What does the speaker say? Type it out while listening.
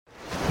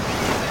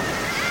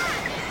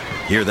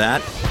Hear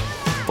that?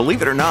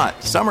 Believe it or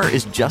not, summer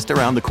is just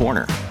around the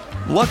corner.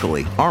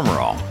 Luckily, Armor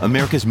All,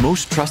 America's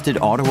most trusted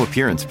auto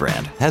appearance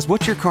brand, has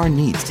what your car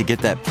needs to get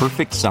that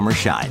perfect summer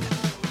shine.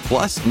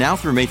 Plus, now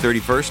through May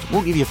 31st,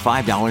 we'll give you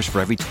 $5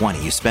 for every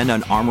 $20 you spend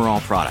on Armor All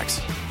products.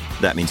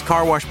 That means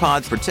car wash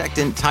pods,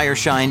 protectant, tire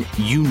shine,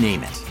 you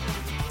name it.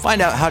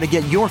 Find out how to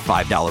get your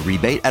 $5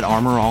 rebate at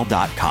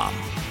armorall.com.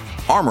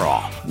 Armor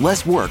All,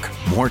 less work,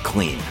 more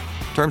clean.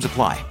 Terms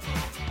apply.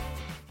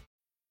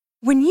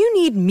 When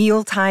you need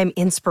mealtime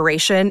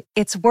inspiration,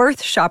 it's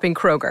worth shopping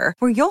Kroger,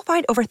 where you'll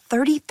find over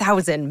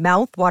 30,000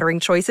 mouth-watering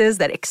choices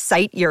that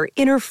excite your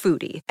inner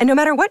foodie. And no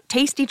matter what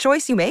tasty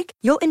choice you make,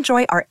 you'll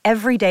enjoy our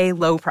everyday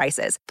low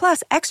prices,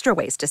 plus extra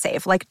ways to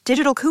save, like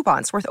digital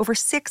coupons worth over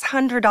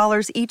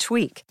 $600 each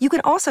week. You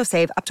can also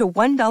save up to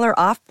 $1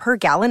 off per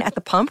gallon at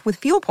the pump with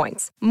fuel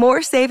points.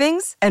 More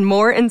savings and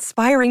more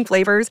inspiring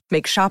flavors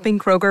make shopping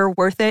Kroger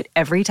worth it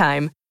every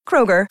time.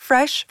 Kroger,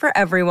 fresh for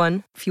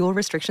everyone. Fuel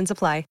restrictions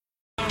apply.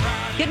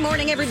 Good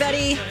morning,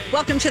 everybody.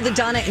 Welcome to the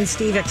Donna and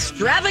Steve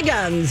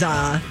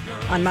extravaganza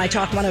on My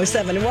Talk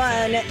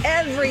 107.1,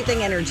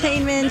 Everything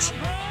Entertainment.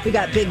 We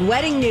got big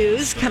wedding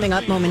news coming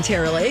up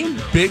momentarily.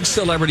 Big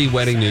celebrity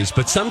wedding news.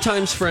 But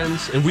sometimes,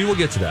 friends, and we will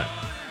get to that.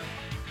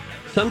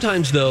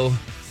 Sometimes, though,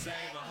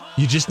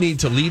 you just need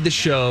to lead the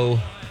show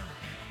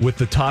with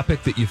the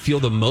topic that you feel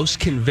the most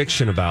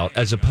conviction about,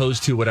 as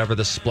opposed to whatever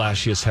the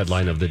splashiest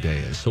headline of the day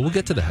is. So we'll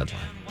get to the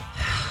headline.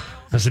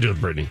 Has to do with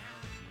Brittany.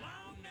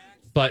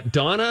 But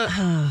Donna,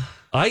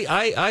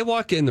 I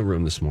walk in the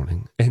room this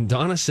morning, and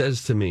Donna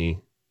says to me,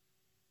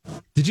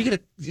 did you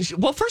get a...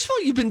 Well, first of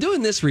all, you've been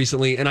doing this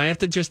recently, and I have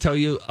to just tell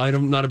you,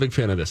 I'm not a big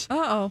fan of this.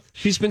 Uh-oh.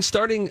 She's been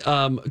starting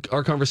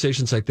our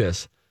conversations like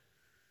this.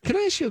 Can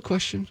I ask you a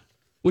question?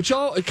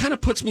 It kind of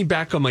puts me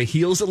back on my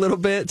heels a little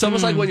bit. It's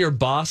almost like when your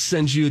boss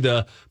sends you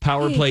the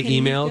power play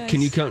email.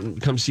 Can you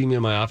come see me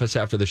in my office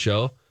after the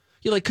show?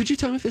 You're like, could you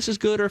tell me if this is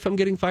good or if I'm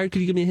getting fired?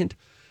 Could you give me a hint?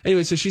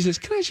 Anyway, so she says,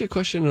 can I ask you a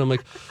question? And I'm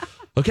like...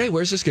 Okay,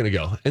 where's this going to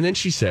go? And then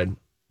she said,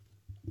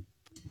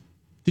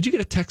 did you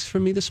get a text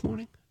from me this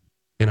morning?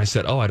 And I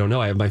said, I don't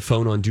know. I have my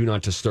phone on Do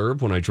Not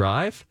Disturb when I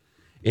drive.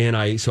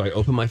 And so I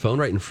opened my phone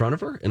right in front of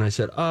her. And I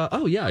said,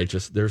 yeah,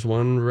 there's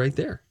one right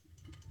there.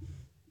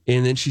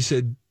 And then she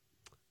said,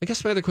 I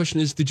guess my other question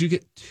is, did you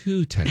get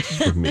 2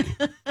 texts from me?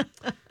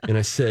 And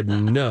I said,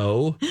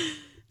 no.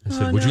 I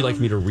said, would you like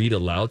me to read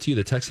aloud to you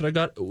the text that I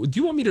got? Do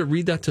you want me to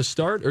read that to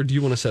start, or do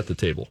you want to set the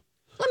table?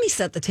 Let me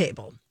set the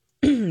table.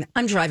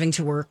 I'm driving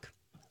to work.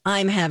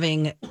 I'm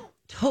having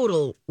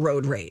total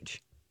road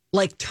rage.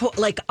 Like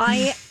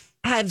I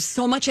have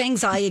so much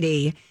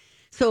anxiety.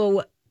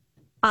 So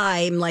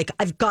I'm like,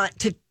 I've got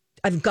to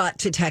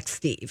text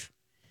Steve.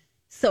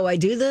 So I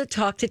do the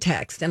talk to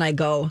text and I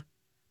go,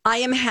 I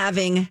am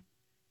having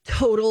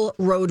total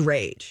road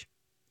rage.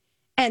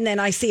 And then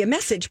I see a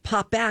message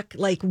pop back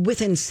like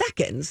within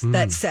seconds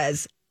that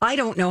says, I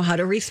don't know how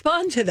to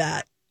respond to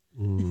that.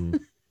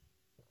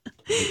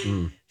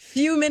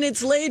 Few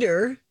minutes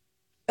later,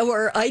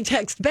 or I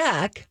text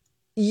back,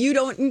 you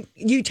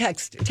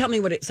text, tell me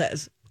what it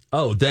says.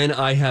 Oh, then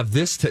I have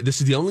this.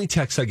 This is the only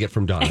text I get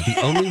from Donna. The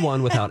only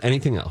one without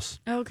anything else.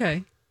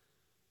 Okay.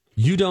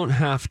 You don't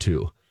have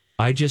to.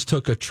 I just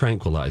took a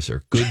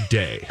tranquilizer. Good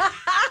day.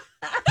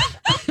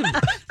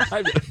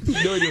 I have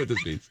no idea what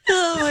this means.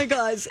 Oh, my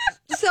gosh.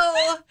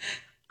 So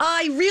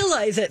I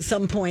realize at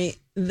some point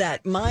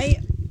that my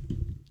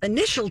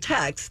initial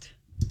text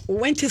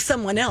went to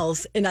someone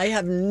else, and I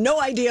have no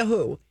idea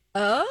who.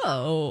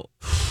 Oh.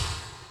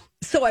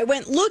 So I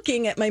went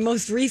looking at my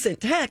most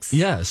recent text.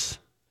 Yes.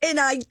 And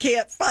I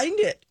can't find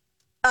it.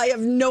 I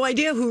have no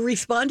idea who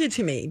responded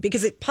to me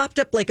because it popped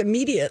up like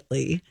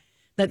immediately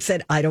that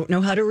said, I don't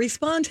know how to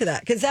respond to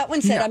that. Because that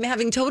one said, I'm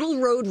having total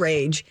road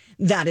rage.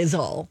 That is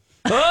all.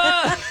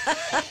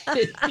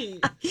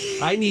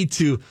 I need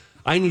to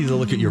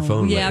look at your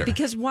phone later. Yeah,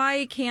 because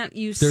why can't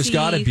you There's see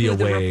gotta be who a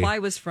the way reply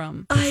was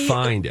from? to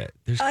find it.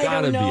 There's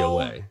got to be a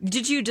way.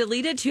 Did you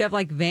delete it? Do you have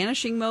like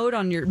vanishing mode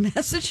on your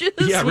messages?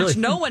 Yeah, really. Which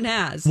no one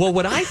has. Well,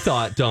 what I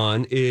thought,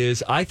 Dawn,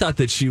 is I thought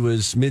that she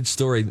was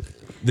mid-story,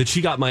 that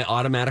she got my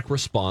automatic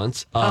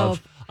response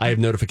of, I have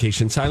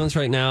notification silence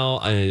right now.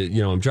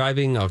 I'm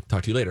driving. I'll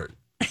talk to you later.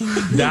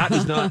 That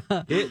is not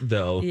it,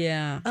 though.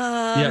 Yeah.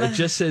 Yeah, it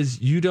just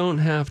says, you don't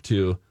have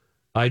to.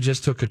 I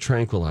just took a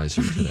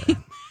tranquilizer today.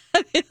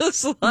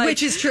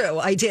 Which is true.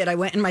 I did. I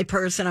went in my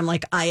purse and I'm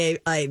like, I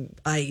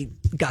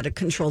got to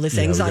control this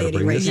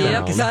anxiety right now.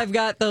 Yeah, because I've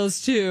got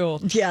those too.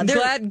 Yeah,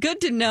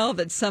 good to know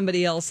that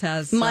somebody else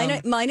has.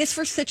 Mine is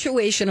for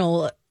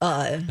situational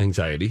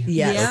anxiety.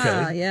 Yes.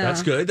 Yeah, okay. yeah.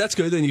 That's good. That's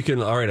good. Then you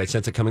can. All right, I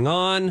sense it coming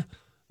on.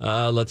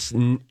 Let's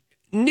nip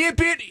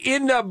it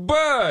in the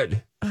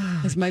bud.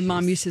 As my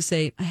mom used to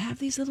say, I have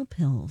these little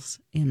pills,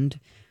 and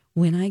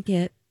when I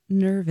get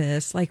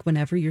nervous, like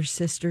whenever your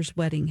sister's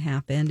wedding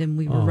happened and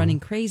we were running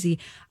crazy,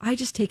 I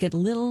just take a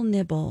little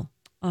nibble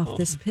off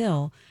this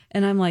pill,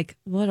 and I'm like,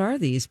 what are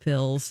these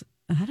pills?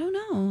 I don't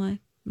know.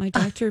 My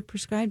doctor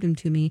prescribed them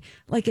to me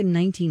like in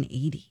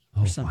 1980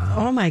 or something.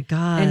 Wow. Oh my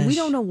god! And we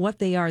don't know what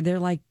they are. They're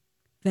like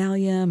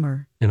Valium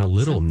or And a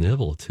little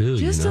nibble, too.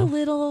 just you know? a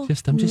little I'm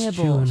just nibble.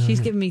 chewing on She's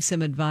it. giving me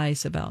some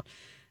advice about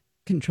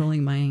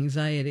controlling my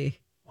anxiety.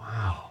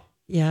 Wow.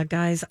 Yeah,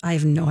 guys, I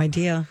have no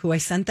idea who I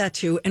sent that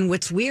to. And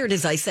what's weird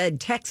is I said,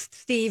 text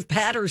Steve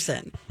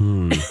Patterson.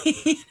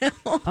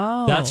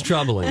 Oh, That's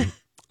troubling.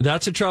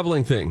 That's a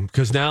troubling thing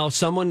because now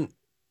someone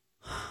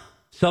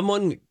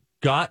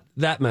got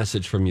that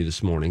message from you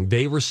this morning.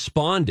 They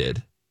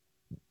responded,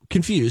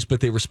 confused, but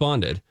they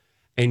responded,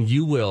 and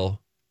you will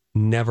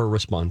never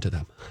respond to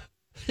them.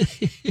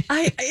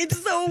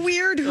 It's so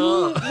weird.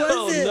 Who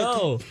was it?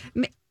 No.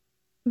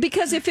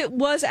 because if it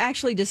was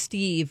actually to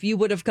Steve, you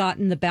would have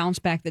gotten the bounce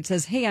back that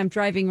says, "Hey, I'm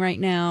driving right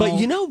now." But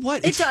you know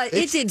what?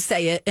 It did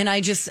say it, and I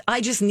just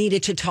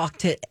needed to talk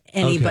to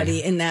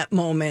anybody in that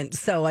moment,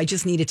 so I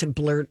just needed to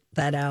blurt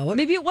that out.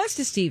 Maybe it was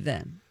to Steve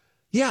then.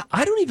 Yeah,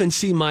 I don't even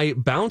see my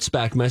bounce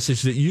back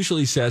message that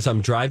usually says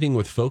I'm driving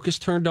with focus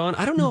turned on.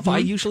 I don't know if I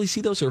usually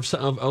see those or if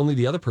only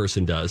the other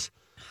person does.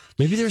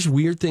 Maybe there's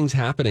weird things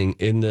happening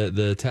in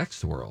the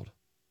text world.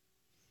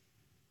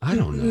 I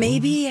don't know.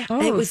 Maybe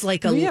it was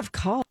like we have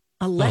call.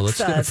 let's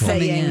get a Alexa call.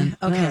 saying,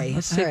 "Okay,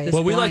 let's all take right." this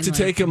Well, we like to blind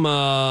take them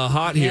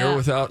hot here Yeah.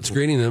 without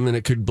screening them, and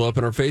it could blow up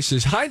in our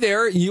faces. Hi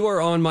there. You are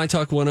on My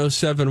Talk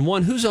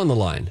 107.1. Who's on the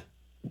line?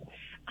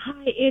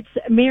 Hi, it's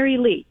Mary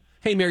Lee.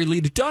 Hey, Mary Lee.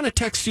 Did Donna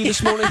text you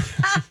this morning?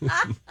 You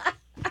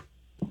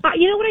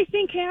know what I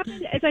think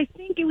happened? Is I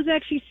think it was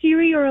actually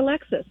Siri or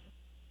Alexis.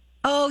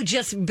 Oh,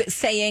 just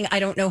saying, I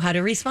don't know how to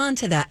respond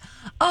to that.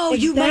 Oh,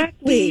 you might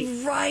Exactly.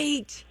 be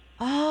right.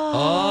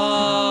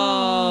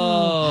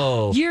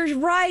 Oh.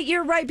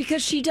 You're right,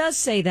 because she does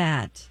say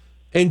that.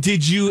 And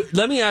did you,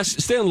 let me ask,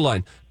 stay on the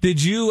line.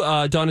 Did you,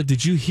 Donna,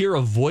 did you hear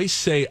a voice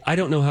say, I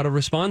don't know how to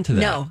respond to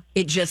that? No,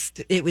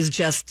 it was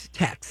just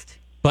text.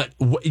 But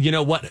you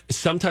know what?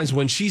 Sometimes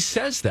when she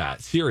says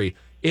that, Siri,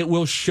 it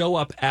will show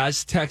up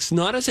as text,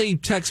 not as a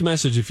text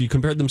message. If you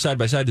compare them side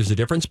by side, there's a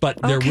difference,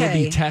 but there will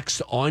Okay. be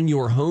text on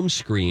your home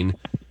screen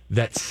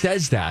that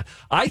says that.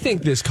 I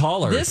think this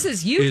caller This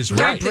is you. is You're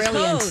right.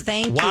 Brilliant. code.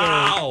 Thank you.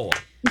 Wow.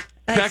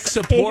 Tech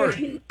support.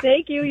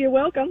 Thank you. You're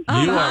welcome. You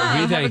are.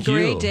 We Have thank a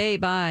great you. day.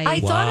 Bye. I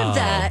thought Wow. of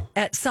that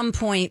at some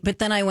point, but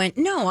then I went,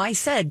 no, I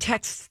said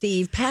text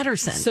Steve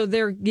Patterson. so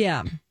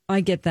I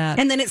get that.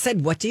 And then it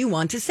said, what do you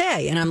want to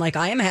say? And I'm like,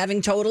 I am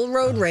having total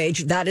road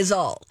rage. That is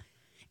all.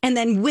 And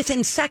then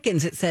within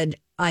seconds, it said,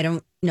 I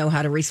don't know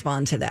how to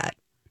respond to that.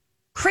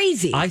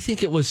 Crazy. I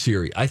think it was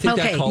Siri. I think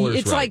that Okay. caller is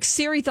It's right. like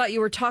Siri thought you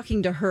were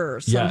talking to her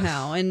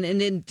somehow, and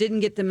it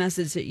didn't get the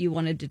message that you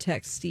wanted to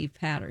text Steve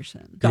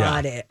Patterson.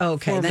 Got it.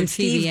 Okay. Former Then TV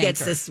Steve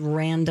gets anchor. this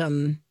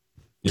random.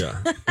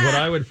 Yeah. What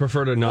I would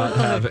prefer to not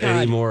have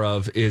any more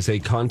of is a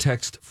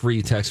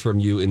context-free text from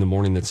you in the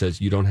morning that says,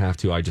 you don't have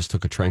to, I just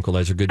took a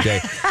tranquilizer, good day.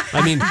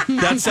 I mean,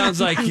 that sounds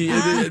like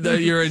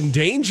you're in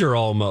danger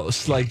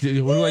almost. Like, what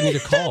do I need to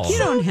call? You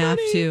don't have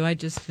to. I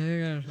just.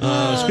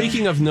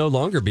 Speaking of no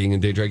longer being in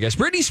danger, I guess,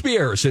 Britney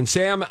Spears and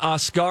Sam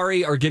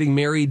Asghari are getting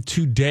married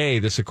today.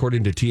 This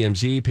according to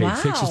TMZ. Page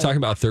 6 is talking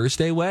about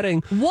Thursday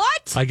wedding.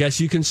 What? I guess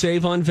you can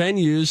save on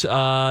venues.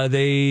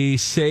 They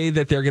say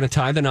that they're going to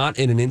tie the knot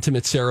in an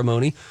intimate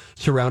ceremony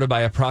surrounded by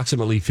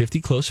approximately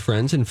 50 close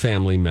friends and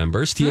family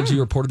members. TMZ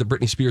reported that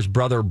Britney Spears'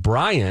 brother,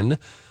 Brian,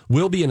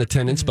 will be in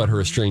attendance, but her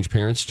estranged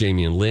parents,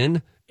 Jamie and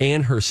Lynn,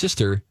 and her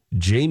sister,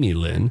 Jamie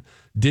Lynn,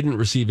 didn't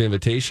receive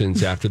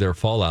invitations after their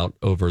fallout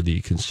over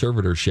the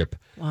conservatorship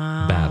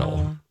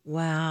battle.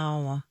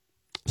 Wow.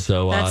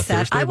 So That's sad.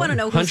 Thursday I wanna wedding.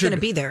 know who's gonna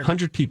be there.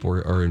 100 people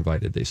are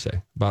invited, they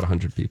say. About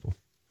 100 people.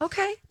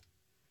 Okay.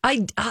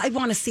 I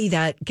want to see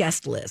that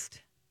guest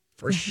list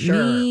for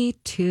sure. Me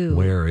too.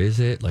 Where is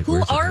it? Like, Who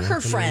where's it are her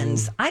happening?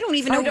 friends? I don't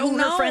even know who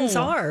her friends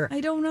are. I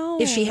don't know.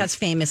 If she has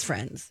famous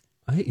friends.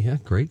 Yeah,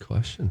 great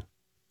question.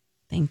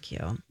 Thank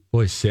you.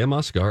 Boy, Sam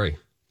Asghari.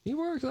 He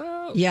works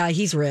out. Yeah,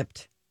 he's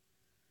ripped.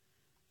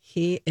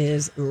 He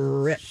is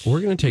ripped.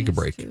 We're going to take a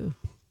break.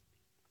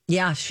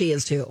 Yeah, she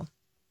is too.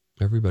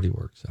 Everybody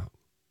works out.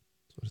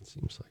 That's what it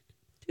seems like.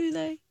 Do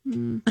they?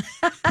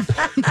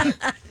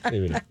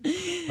 Maybe not.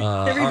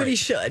 Everybody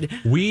should.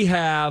 We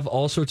have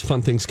all sorts of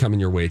fun things coming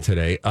your way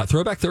today.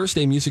 Throwback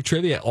Thursday music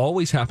trivia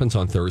always happens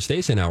on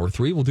Thursdays in hour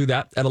 3. We'll do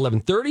that at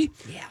 11:30.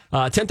 Yeah.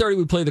 10:30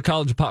 we play the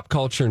College of Pop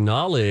Culture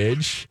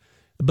Knowledge.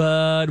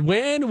 But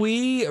when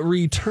we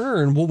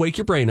return, we'll wake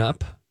your brain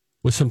up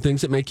with some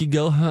things that make you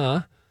go,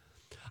 huh?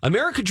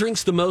 America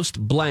drinks the most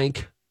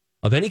blank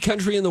of any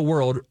country in the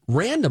world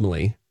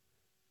randomly.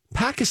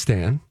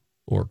 Pakistan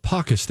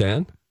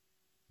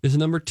is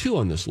number 2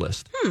 on this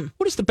list.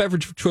 What is the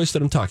beverage of choice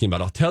that I'm talking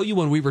about? I'll tell you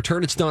when we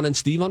return. It's Donna and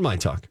Steve on My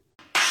Talk.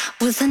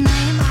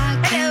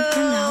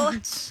 Hello.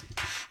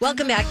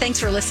 Welcome back. Thanks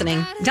for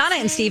listening. Donna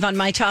and Steve on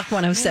My Talk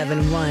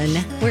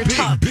 107.1. Where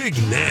talk Big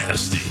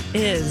nasty.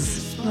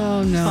 is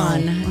Oh no.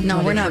 fun.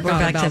 No, we're not. We're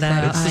back to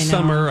that. It's the I know.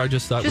 summer. I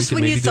just thought Just we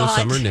could when you maybe do a thought-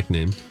 summer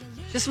nickname.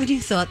 Just when you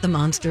thought the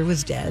monster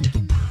was dead.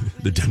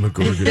 The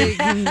Demogorgon.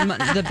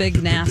 The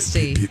big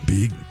nasty.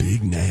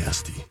 Big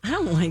nasty. I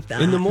don't like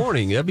that. In the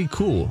morning. That'd be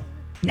cool.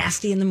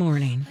 Nasty in the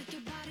morning.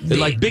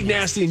 Like Big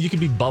Nasty and you could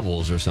be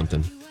Bubbles or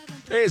something.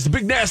 Hey, it's the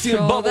big nasty and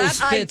Oh, Bubbles.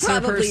 that fits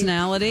her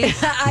personality.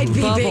 I'd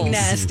be Bubbles. Big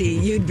Nasty.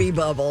 You'd be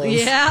Bubbles.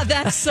 Yeah,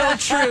 that's so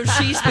true.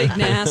 She's Big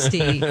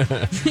Nasty.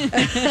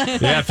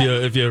 Yeah,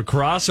 if you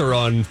cross her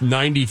on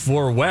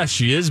 94 West,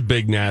 she is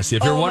Big Nasty.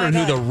 If you're wondering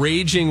who the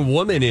raging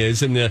woman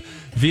is in the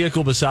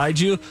vehicle beside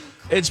you,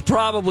 it's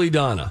probably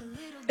Donna.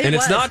 And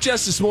it's not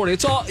just this morning.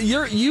 It's all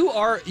you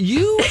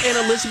and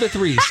Elizabeth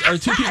Reese are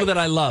two people that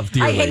I love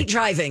dearly. I hate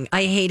driving.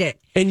 I hate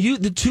it. And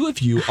the two of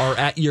you are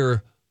at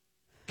your.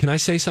 Can I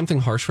say something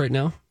harsh right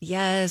now?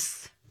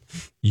 Yes.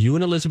 You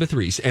and Elizabeth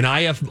Reese, and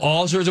I have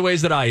all sorts of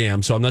ways that I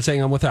am, so I'm not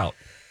saying I'm without.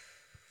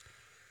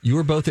 You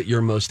are both at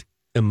your most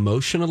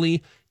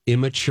emotionally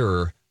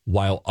immature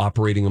while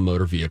operating a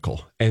motor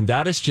vehicle. And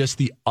that is just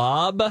the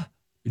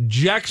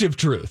objective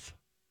truth.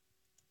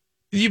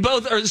 You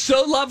both are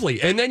so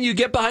lovely. And then you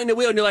get behind the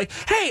wheel and you're like,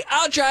 hey,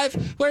 I'll drive.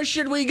 Where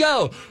should we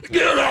go?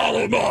 Get out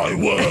of my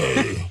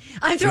way.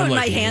 I'm throwing like,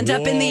 my hand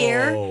up in the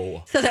air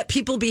whoa. so that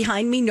people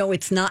behind me know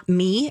it's not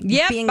me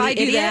Yep, being the I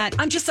do idiot. that.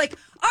 I'm just like,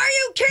 are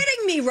you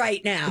kidding me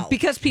right now?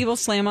 Because people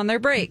slam on their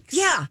brakes.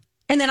 Yeah.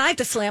 And then I have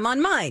to slam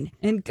on mine.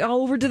 And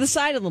go over to the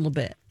side a little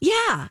bit.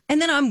 Yeah.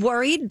 And then I'm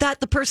worried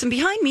that the person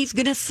behind me is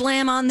going to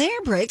slam on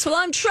their brakes while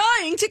I'm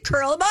trying to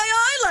curl my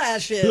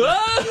eyelashes.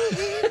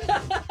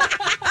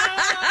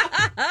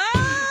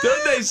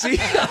 Don't they see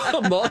how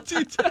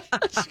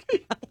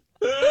multitasking?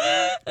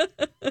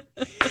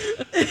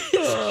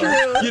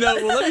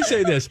 Well, let me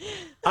say this.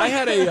 I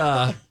had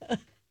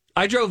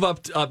I drove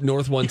up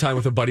north one time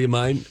with a buddy of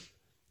mine,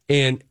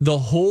 and the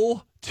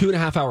whole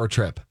 2.5 hour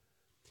trip,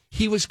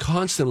 he was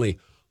constantly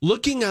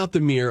looking out the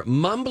mirror,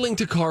 mumbling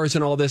to cars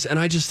and all this. And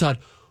I just thought,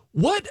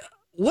 what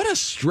a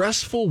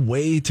stressful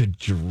way to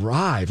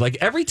drive. Like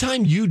every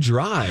time you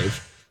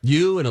drive,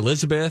 you and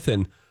Elizabeth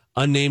and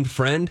unnamed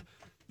friend,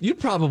 you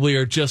probably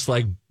are just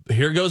like,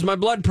 here goes my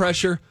blood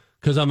pressure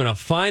because I'm going to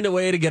find a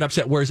way to get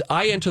upset. Whereas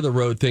I enter the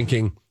road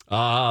thinking,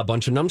 a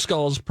bunch of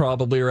numbskulls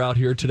probably are out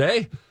here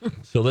today.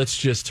 So let's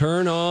just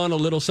turn on a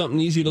little something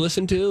easy to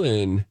listen to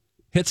and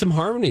hit some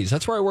harmonies.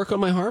 That's where I work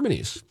on my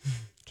harmonies.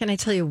 Can I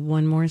tell you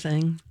one more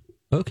thing?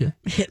 Okay.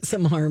 Hit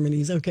some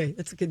harmonies. Okay,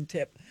 that's a good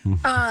tip.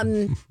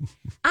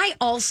 I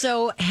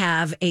also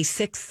have a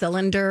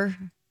 6-cylinder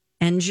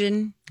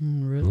engine. Oh,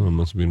 it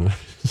must be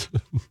nice.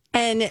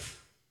 And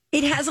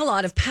it has a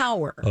lot of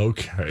power.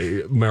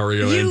 Okay,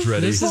 Mario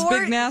Andretti. This is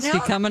Big Nasty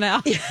coming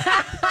out.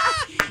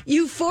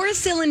 You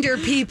 4-cylinder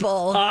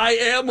people. I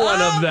am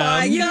one of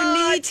them.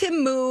 You need to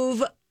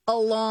move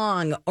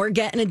along or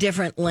get in a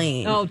different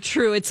lane. Oh,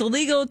 true. It's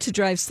illegal to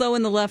drive slow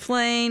in the left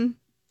lane.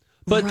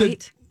 But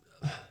right?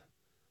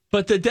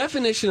 But the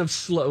definition of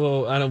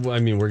slow, we're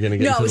going to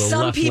get into the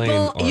some left people,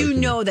 lane argument.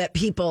 know that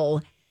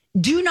people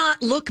do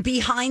not look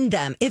behind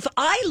them. If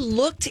I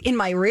looked in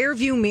my rear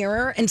view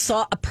mirror and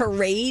saw a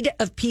parade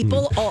of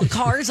people,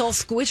 cars all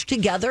squished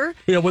together.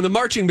 Yeah, when the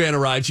marching band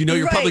arrives, you're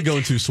probably Right.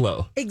 going too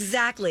slow.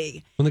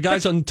 Exactly. When the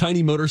guys on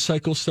tiny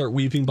motorcycles start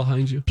weaving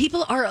behind you.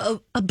 People are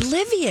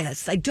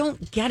oblivious. I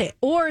don't get it.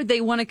 Or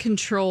they want to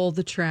control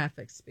the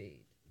traffic speed.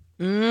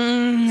 That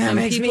Some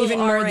makes me people even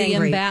more are the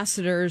angry.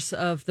 ambassadors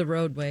of the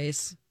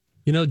roadways.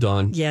 You know,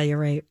 Dawn, Yeah, you're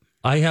right.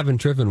 I haven't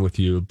driven with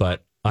you,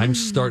 but I'm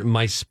starting,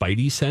 my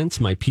spidey sense,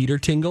 my Peter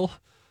tingle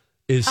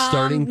is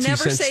starting to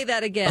Never sense. say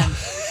that again.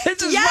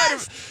 It's a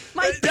Yes,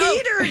 my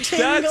Peter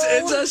tingle.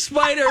 It's a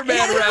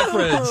Spider-Man Ew.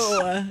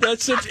 reference.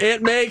 That's what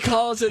Aunt May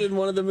calls it in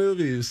one of the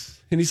movies.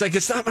 And he's like,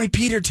 it's not my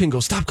Peter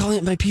tingle. Stop calling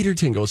it my Peter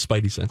tingle.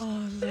 Spidey sense.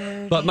 Oh,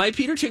 Lord. But my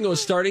Peter tingle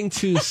is starting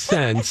to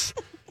sense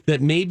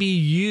that maybe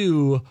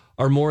you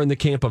are more in the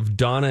camp of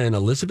Donna and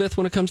Elizabeth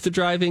when it comes to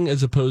driving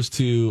as opposed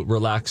to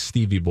relaxed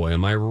Stevie Boy.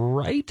 Am I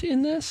right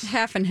in this?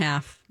 Half and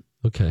half.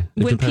 Okay.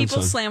 It When depends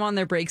people on- slam on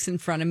their brakes in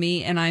front of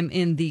me and I'm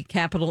in the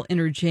Capital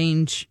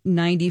Interchange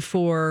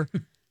 94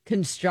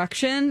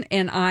 construction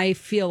and I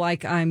feel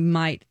like I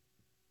might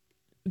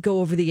go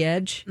over the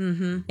edge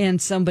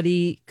and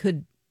somebody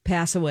could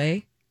pass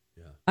away,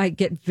 I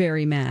get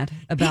very mad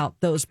about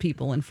those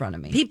people in front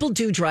of me. People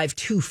do drive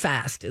too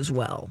fast as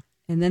well.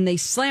 And then they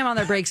slam on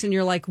their brakes and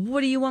you're like,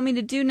 what do you want me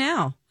to do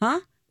now?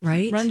 Huh?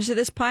 Right? Run into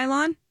this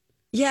pylon?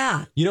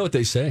 Yeah. You know what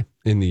they say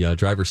in the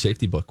driver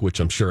safety book, which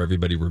I'm sure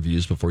everybody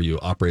reviews before you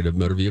operate a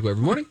motor vehicle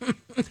every morning?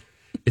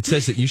 It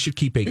says that you should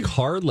keep a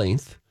car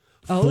length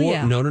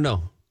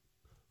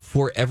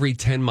for every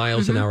 10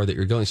 miles an hour that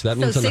you're going. So that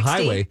means on the 60.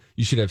 highway,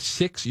 you should have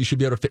 6. You should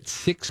be able to fit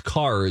 6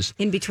 cars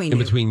In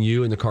between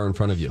you and the car in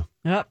front of you.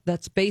 Yep,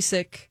 that's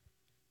basic.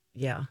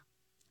 Yeah.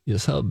 You're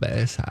so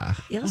basic.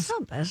 You're so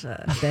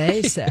better.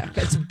 Basic.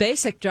 It's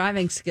basic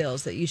driving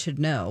skills that you should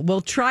know. Well,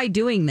 try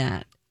doing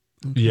that.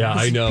 Yeah,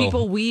 I know.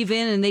 People weave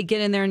in and they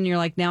get in there and you're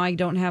like, now I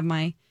don't have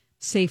my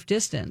safe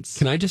distance.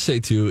 Can I just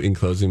say, too, in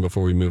closing,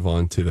 before we move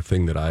on to the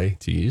thing that I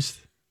teased,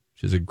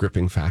 which is a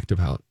gripping fact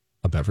about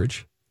a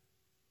beverage?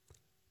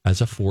 As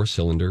a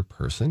 4-cylinder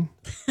person,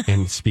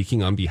 and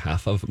speaking on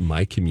behalf of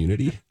my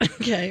community,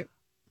 Okay.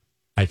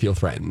 I feel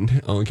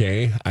threatened,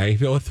 okay? I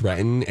feel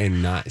threatened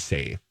and not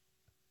safe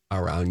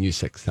around you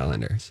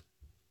 6-cylinders.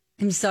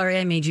 I'm sorry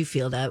I made you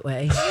feel that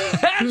way.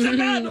 That's a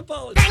bad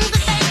apology.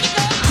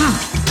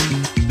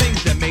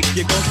 make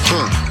you go.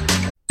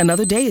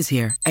 Another day is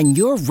here, and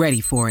you're ready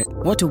for it.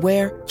 What to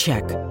wear?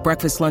 Check.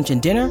 Breakfast, lunch, and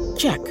dinner?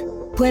 Check.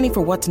 Planning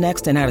for what's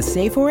next and how to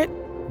save for it?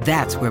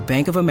 That's where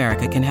Bank of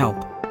America can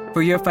help.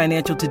 For your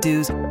financial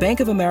to-dos, Bank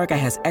of America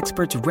has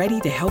experts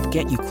ready to help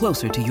get you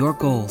closer to your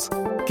goals.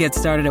 Get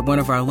started at one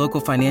of our local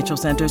financial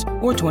centers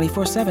or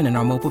 24/7 in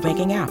our mobile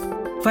banking app.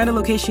 Find a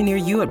location near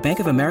you at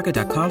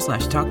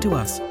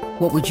bankofamerica.com/talktous.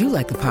 What would you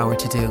like the power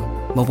to do?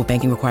 Mobile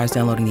banking requires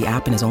downloading the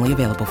app and is only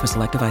available for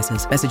select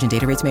devices. Message and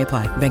data rates may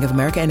apply. Bank of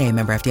America NA,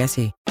 member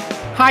FDIC.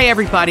 Hi,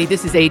 everybody.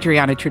 This is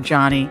Adriana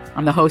Trajani.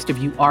 I'm the host of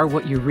You Are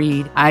What You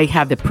Read. I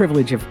have the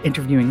privilege of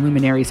interviewing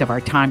luminaries of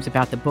our times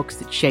about the books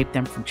that shaped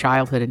them from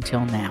childhood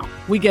until now.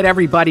 We get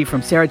everybody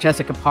from Sarah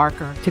Jessica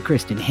Parker to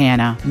Kristen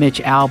Hanna,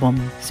 Mitch Albom,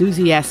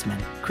 Susie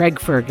Essman, Craig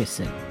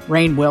Ferguson,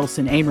 Rainn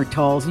Wilson, Amor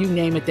Tolls, you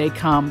name it, they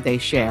come, they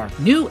share.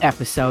 New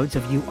episodes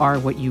of You Are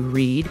What You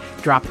Read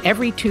drop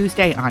every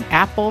Tuesday on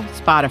Apple,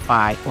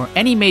 Spotify, or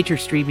any major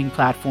streaming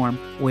platform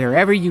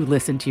wherever you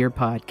listen to your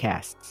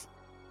podcasts.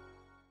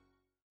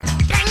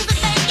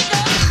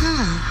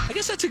 I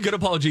guess that's a good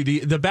apology.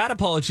 The bad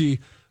apology,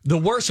 the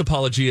worse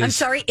apology is... I'm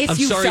sorry if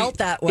you felt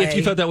that way. If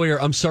you felt that way,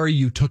 or I'm sorry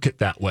you took it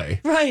that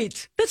way.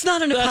 Right. That's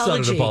not an apology. That's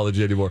not an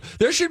apology anymore.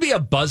 There should be a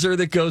buzzer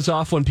that goes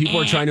off when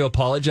people are trying to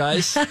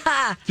apologize.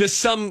 Just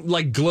some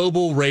like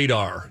global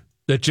radar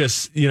that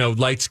just,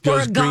 lights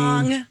goes green. Or a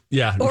gong.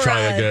 Yeah,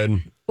 try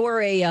again.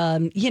 Or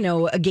a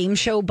game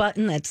show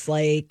button that's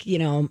like,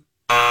 here,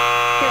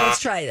 let's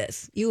try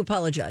this. You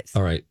apologize.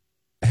 All right.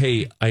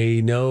 Hey,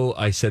 I know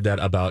I said that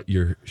about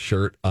your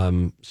shirt.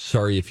 I'm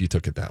sorry if you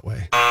took it that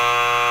way.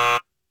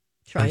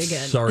 Try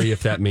again. Sorry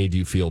if that made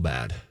you feel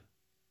bad.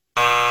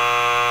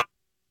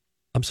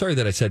 I'm sorry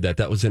that I said that.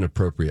 That was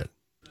inappropriate.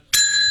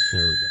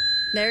 There we go.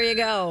 There you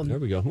go. There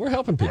we go. We're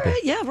helping people. All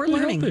right, yeah, we're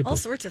learning all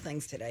sorts of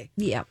things today.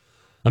 Yeah.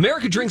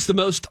 America drinks the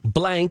most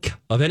blank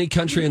of any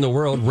country in the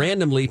world.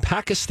 Randomly,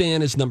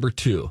 Pakistan is number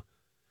 2.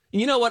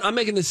 And you know what? I'm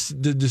making this.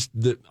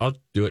 I'll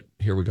do it.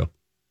 Here we go.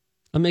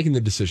 I'm making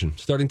the decision.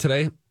 Starting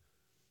today,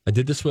 I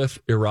did this with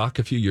Iraq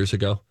a few years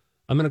ago.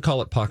 I'm going to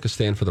call it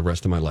Pakistan for the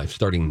rest of my life,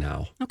 starting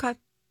now. Okay.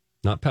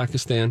 Not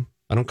Pakistan.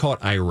 I don't call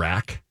it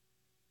Iraq.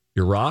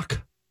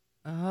 Iraq.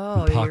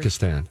 Oh,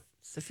 Pakistan.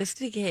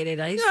 Sophisticated.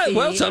 I see. Yeah,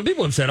 well, some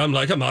people have said I'm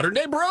like a modern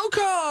day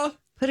Brokaw.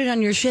 Put it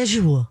on your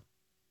schedule.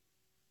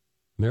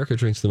 America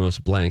drinks the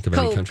most blank of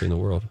any country in the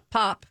world.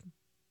 Pop.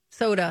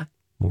 Soda.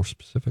 More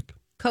specific.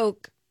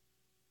 Coke.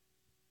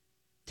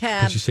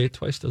 Tab. Because you say it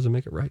twice doesn't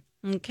make it right.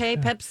 Okay,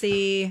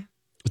 Pepsi.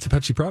 It's a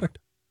Pepsi product.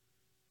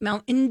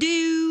 Mountain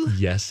Dew.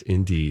 Yes,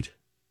 indeed.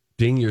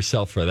 Ding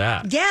yourself for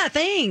that. Yeah,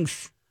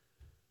 thanks.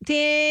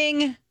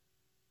 Ding.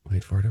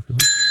 Wait for it, everyone.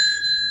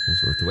 That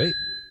was worth the wait.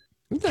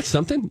 Isn't that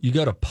something? You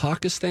go to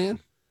Pakistan?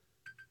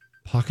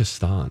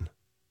 Pakistan.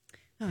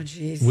 Oh,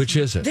 jeez. Which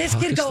is it? This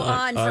could go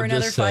on for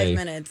another 5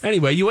 minutes.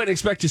 Anyway, you wouldn't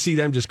expect to see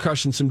them just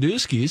crushing some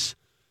dooskies.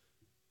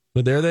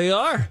 But there they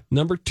are.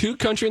 Number 2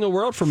 country in the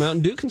world for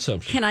Mountain Dew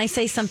consumption. Can I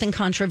say something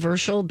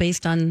controversial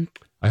based on...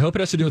 I hope it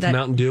has to do with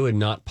Mountain Dew and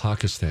not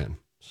Pakistan.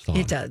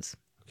 It does.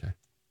 Okay.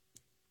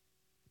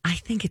 I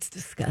think it's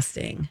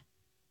disgusting.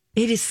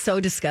 It is so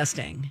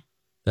disgusting.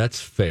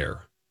 That's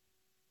fair.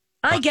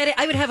 I get it.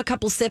 I would have a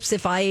couple sips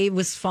if I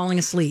was falling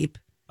asleep.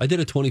 I did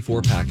a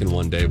 24-pack in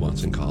one day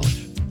once in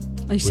college.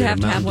 I used to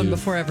have one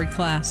before every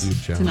class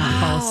to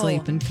not fall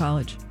asleep in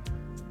college.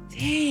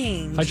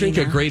 Dang. I drink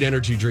a great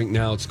energy drink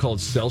now. It's called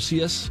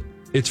Celsius.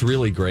 It's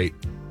really great.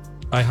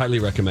 I highly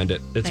recommend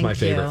it. It's my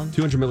favorite.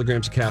 200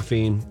 milligrams of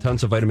caffeine,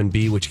 tons of vitamin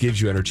B, which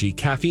gives you energy.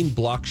 Caffeine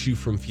blocks you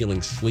from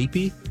feeling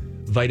sleepy.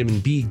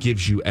 Vitamin B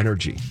gives you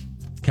energy.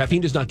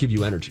 Caffeine does not give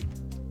you energy.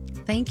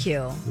 Thank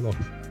you. You're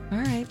welcome. All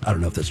right. I don't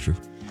know if that's true.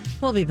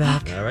 We'll be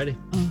back. All righty.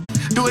 All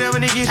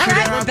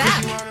right, we're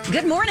back.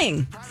 Good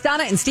morning.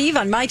 Donna and Steve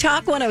on My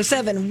Talk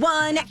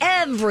 107.1,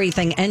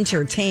 Everything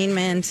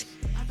Entertainment.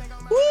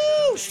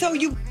 Woo! So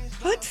you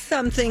put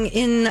something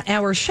in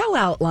our show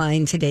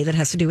outline today that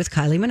has to do with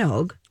Kylie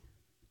Minogue.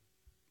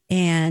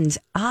 And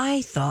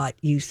I thought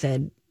you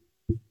said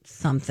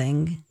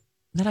something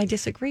that I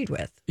disagreed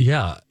with.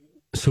 Yeah.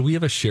 So we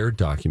have a shared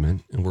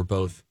document, and we're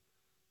both,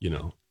 it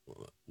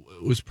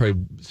was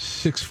probably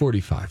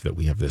 6:45 that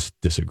we have this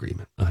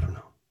disagreement. I don't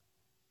know.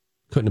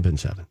 Couldn't have been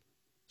 7.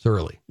 It's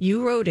early.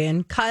 You wrote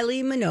in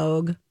Kylie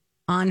Minogue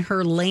on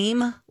her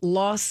lame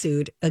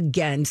lawsuit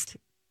against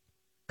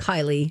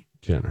Kylie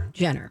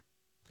Jenner.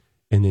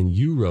 And then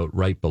you wrote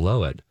right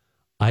below it,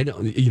 I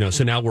don't,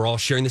 so now we're all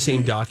sharing the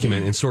same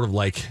document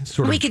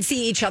and we could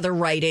see each other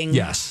writing.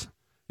 Yes.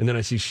 And then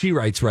I see she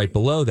writes right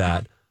below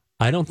that,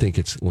 I don't think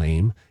it's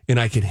lame. And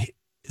I can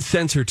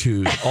sense her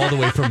to all the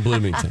way from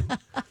Bloomington.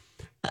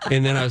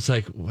 And then I was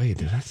like, wait,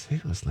 did I say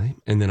it was lame?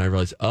 And then I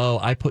realized,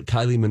 I put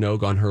Kylie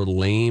Minogue on her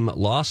lame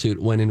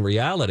lawsuit when in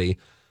reality,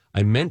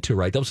 I meant to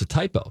write, that was a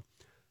typo.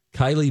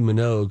 Kylie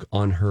Minogue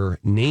on her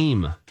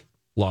name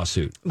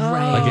lawsuit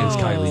against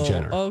Kylie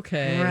Jenner.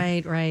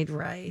 Okay.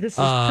 Right. This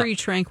is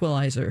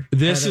pre-tranquilizer.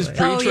 This is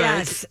pre-trank.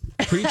 Yes.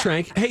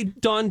 Pre-trank. Hey,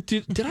 Dawn,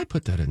 did I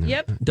put that in there?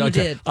 Yep, you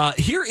did.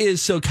 Here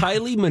is, so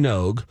Kylie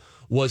Minogue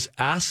was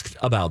asked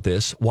about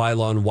this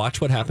while on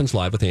Watch What Happens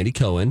Live with Andy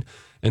Cohen.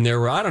 And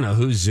there were, I don't know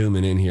who's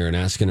zooming in here and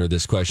asking her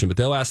this question, but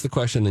they'll ask the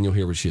question, then you'll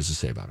hear what she has to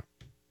say about it.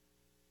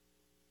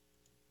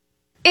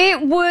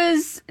 It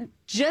was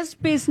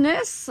just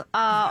business,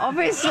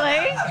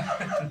 obviously.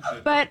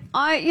 But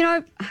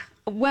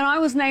when I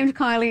was named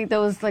Kylie, there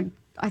was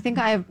I think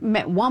I have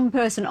met one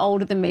person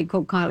older than me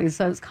called Kylie,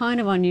 so it's kind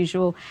of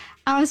unusual.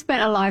 And I've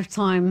spent a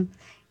lifetime,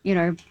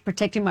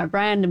 protecting my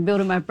brand and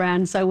building my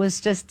brand, so it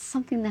was just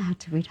something that had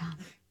to be done.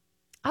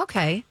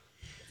 Okay.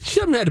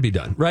 Something had to be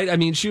done, right? I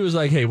mean, she was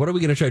like, hey, what are we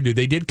going to try to do?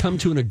 They did come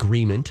to an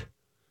agreement,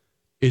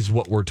 is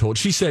what we're told.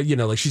 She said,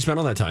 she spent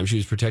all that time. She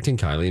was protecting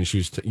Kylie, and she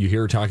was. You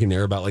hear her talking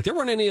there about, there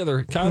weren't any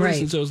other Kylies,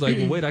 right. And so it was like,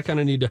 well, wait, I kind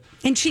of need to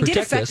And she did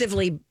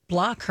effectively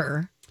block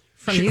her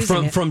from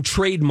using it. From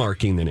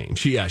trademarking the name.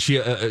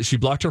 She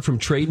blocked her from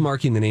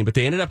trademarking the name, but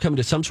they ended up coming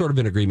to some sort of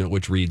an agreement,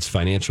 which reads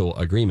financial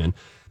agreement,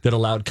 that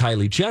allowed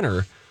Kylie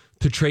Jenner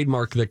to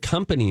trademark the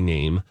company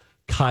name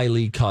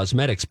Kylie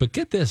Cosmetics. But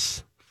get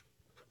this.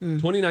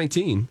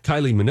 2019,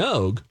 Kylie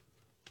Minogue,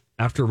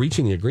 after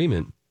reaching the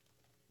agreement,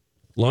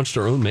 launched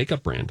her own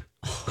makeup brand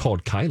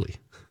called Kylie.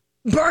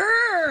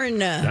 Burn!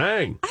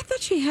 Dang. I thought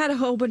she had a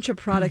whole bunch of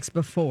products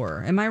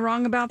before. Am I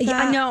wrong about that?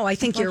 Yeah, no, I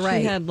think you're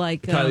right. She had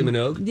Kylie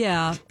Minogue?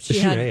 Yeah.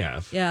 She may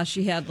have. Yeah,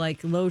 she had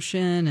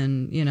lotion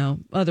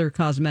and, other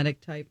cosmetic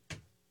type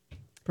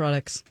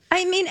products.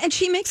 I mean, and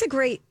she makes a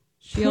great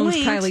She owns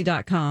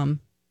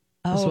Kylie.com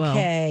as well.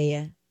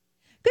 Okay.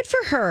 Good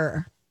for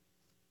her.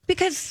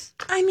 Because,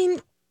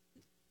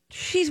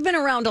 she's been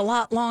around a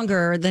lot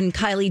longer than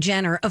Kylie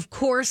Jenner. Of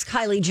course,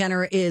 Kylie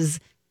Jenner is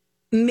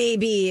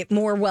maybe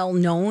more well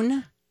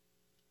known,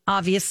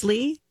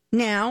 obviously,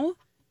 now.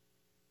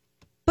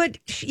 But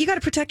you got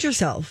to protect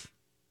yourself.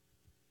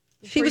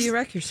 You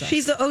wreck yourself.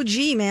 She's the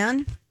OG,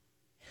 man.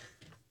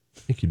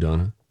 Thank you,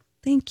 Donna.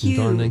 Thank you.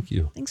 Darn, thank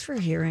you. Thanks for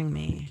hearing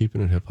me.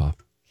 Keeping it hip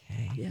hop.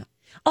 Okay. Yeah.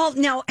 Oh,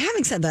 now,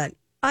 having said that,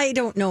 I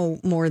don't know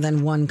more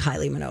than one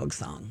Kylie Minogue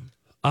song.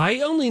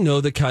 I only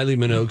know the Kylie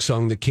Minogue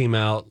song that came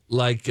out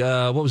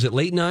what was it,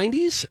 late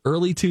 90s,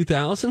 early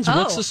 2000s? Oh,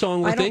 what's the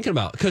song we're thinking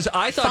about? Because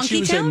I thought Funky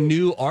she was Town?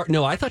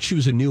 I thought she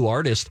was a new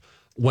artist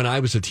when I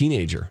was a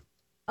teenager.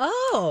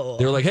 Oh.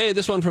 They were like, hey,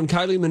 this one from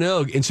Kylie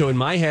Minogue. And so in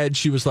my head,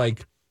 she was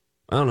like,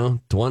 I don't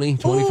know, 20,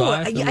 25.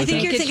 I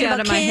think you're thinking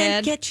about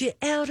Can't Get You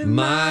Out of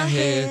My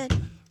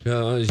Head.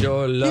 Because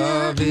your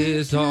love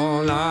is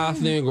all I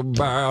think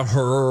about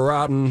her.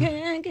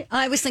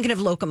 I was thinking of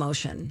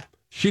Locomotion.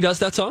 She does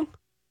that song?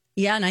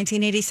 Yeah,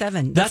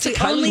 1987. That's a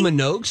Kylie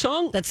Minogue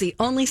song? That's the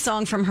only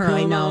song from her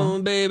I know. Come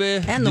on,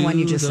 baby. And the one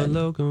you just said.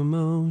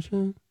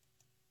 Locomotion.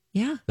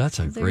 Yeah. That's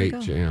a great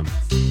jam.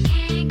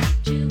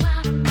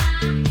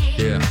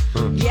 Yeah.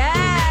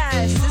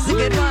 Yes, this is a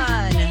good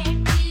one.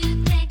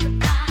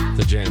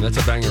 The jam. That's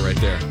a banger right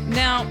there.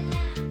 Now,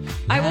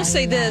 I will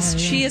say this.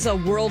 She is a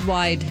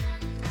worldwide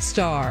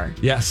star.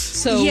 Yes.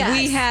 So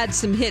we had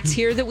some hits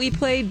here that we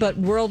played, but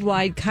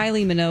worldwide,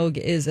 Kylie Minogue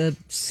is a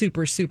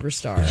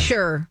superstar. Yeah.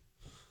 Sure.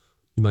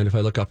 You mind if I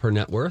look up her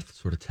net worth?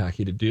 Sort of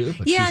tacky to do,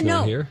 but yeah, she's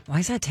not here. Why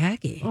is that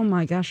tacky? Oh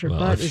my gosh, her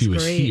butt if is she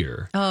was great.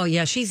 here. Oh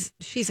yeah, she's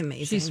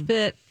amazing. She's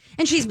fit.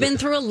 And she's been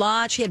through a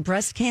lot. She had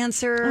breast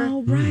cancer.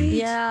 Oh, right.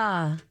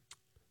 Yeah.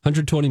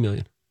 120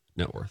 million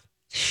net worth.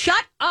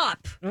 Shut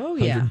up. Oh,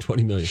 yeah.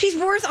 120 million. She's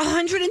worth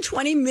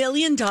 $120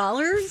 million?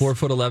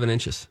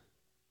 4'11"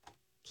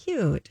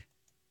 Cute.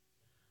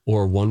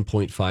 Or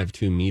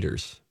 1.52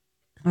 meters.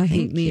 I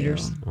hate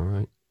meters. All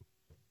right.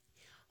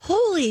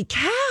 Holy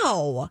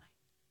cow.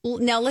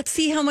 Now let's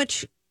see how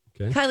much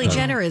Kylie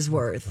Jenner is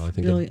worth. I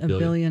think a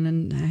billion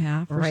and a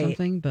half or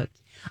something. But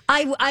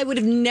I would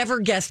have never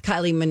guessed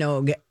Kylie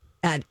Minogue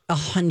at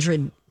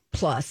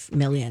 100+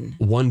 million.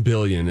 1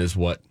 billion is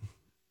what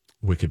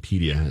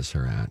Wikipedia has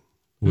her at,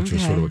 which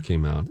was sort of what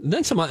came out. And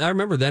then I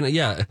remember then,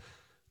 a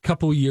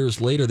couple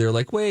years later, they're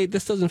like, wait,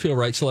 this doesn't feel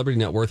right. Celebrity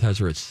net worth has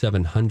her at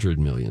 700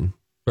 million.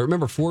 But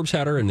remember, Forbes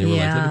had her and they were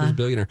like, look at this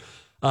billionaire.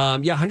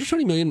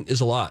 120 million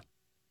is a lot.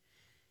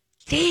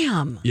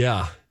 Damn.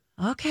 Yeah.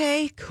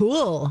 Okay,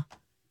 cool.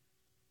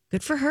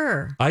 Good for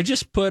her. I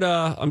just put,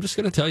 I'm just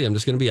going to tell you, I'm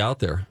just going to be out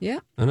there. Yeah.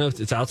 I don't know if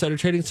it's outsider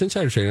trading, it's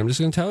insider trading. I'm just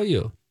going to tell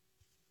you.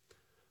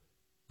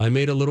 I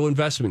made a little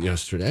investment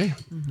yesterday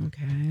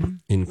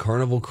in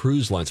Carnival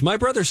Cruise Lines. My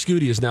brother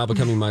Scooty is now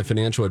becoming my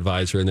financial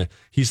advisor. And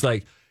he's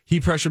like, he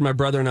pressured my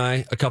brother and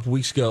I a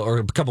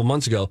couple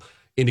months ago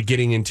into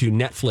getting into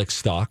Netflix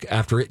stock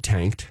after it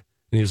tanked.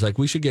 And he was like,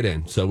 we should get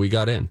in. So we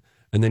got in.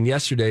 And then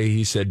yesterday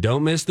he said,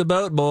 don't miss the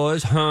boat,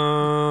 boys.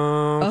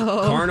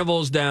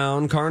 Carnival's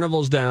down,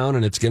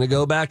 and it's going to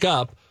go back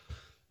up.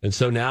 And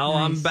so now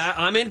I'm back.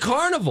 I'm in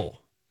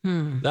Carnival.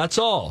 That's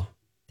all.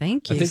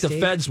 Thank you, I think Steve. the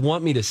feds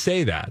want me to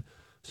say that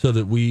so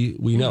that we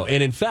know.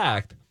 And in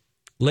fact,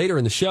 later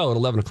in the show at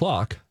 11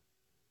 o'clock,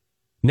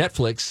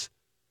 Netflix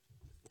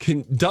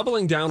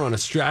doubling down on a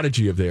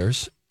strategy of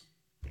theirs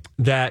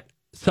that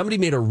somebody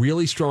made a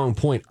really strong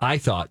point. I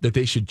thought that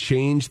they should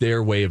change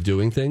their way of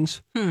doing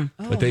things,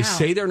 but they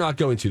say they're not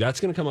going to.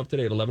 That's going to come up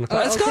today at 11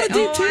 o'clock. Let's go to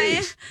deep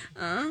tease.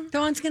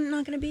 Dawn's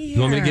not going to be here.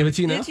 You want me to give it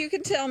to you now? Yes, you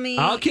can tell me.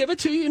 I'll give it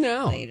to you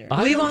now. Later.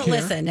 We won't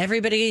listen.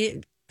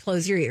 Everybody,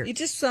 close your ears. You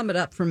just sum it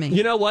up for me.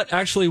 You know what?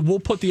 Actually, we'll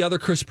put the other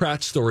Chris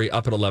Pratt story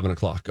up at 11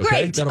 o'clock. Okay,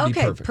 Great. That'll be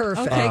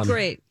perfect. Okay,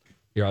 great.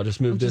 Here, I'll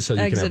just move this so you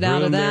can have exit out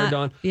room of there, that.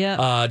 Dawn.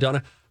 Yeah.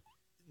 Donna,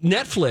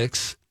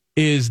 Netflix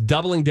is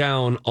doubling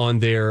down on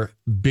their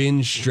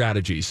binge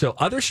strategy. So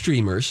other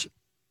streamers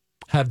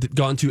have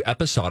gone to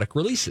episodic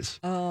releases.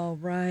 Oh,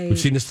 right. We've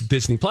seen this at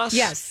Disney Plus.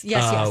 Yes.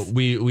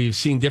 We've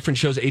seen different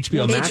shows.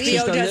 HBO Max has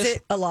HBO done does this.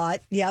 it a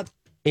lot. Yep.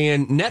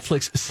 And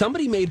Netflix,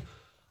 somebody made,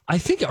 I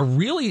think, a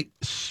really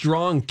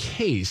strong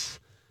case.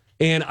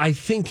 And I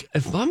think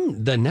if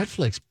I'm the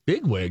Netflix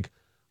bigwig,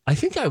 I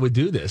think I would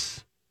do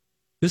this.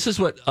 This is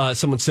what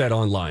someone said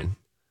online.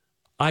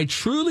 I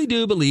truly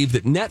do believe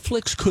that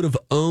Netflix could have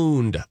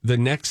owned the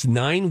next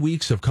 9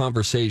 weeks of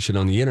conversation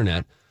on the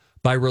internet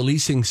by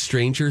releasing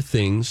Stranger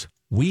Things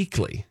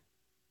weekly.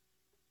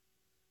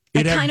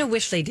 I kind of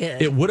wish they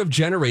did. It would have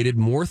generated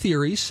more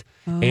theories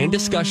and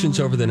discussions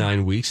over the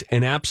 9 weeks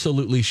and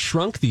absolutely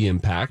shrunk the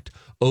impact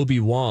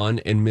Obi-Wan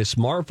and Miss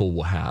Marvel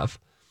will have.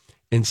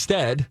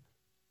 Instead,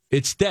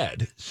 it's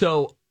dead.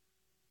 So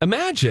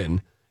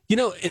imagine,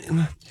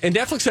 and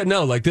Netflix said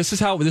no, like this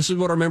is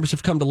what our members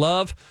have come to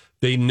love.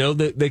 They know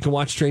that they can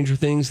watch Stranger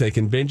Things, they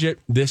can binge it.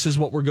 This is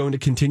what we're going to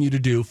continue to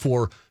do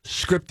for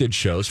scripted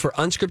shows. For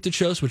unscripted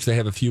shows, which they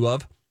have a few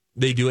of,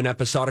 they do an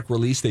episodic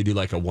release. They do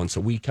like a once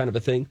a week kind of a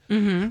thing.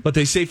 Mm-hmm. But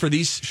they say for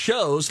these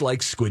shows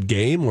like Squid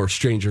Game or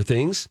Stranger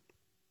Things,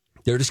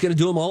 they're just going to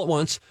do them all at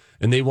once.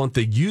 And they want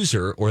the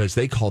user, or as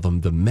they call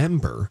them, the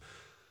member,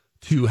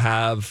 to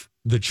have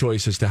the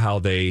choice as to how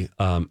they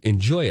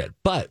enjoy it.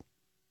 But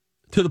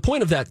to the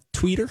point of that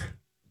tweeter,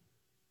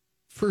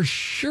 for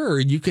sure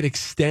you could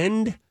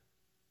extend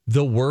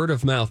the word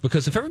of mouth,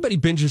 because if everybody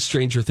binges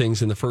Stranger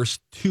Things in the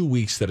first 2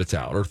 weeks that it's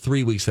out or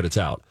 3 weeks that it's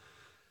out,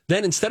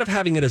 then instead of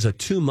having it as a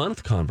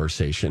 2-month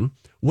conversation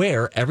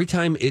where every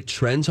time it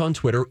trends on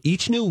Twitter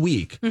each new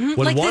week, when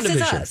like WandaVision, This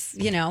Is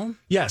Us,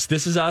 Yes,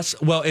 This Is Us.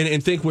 Well,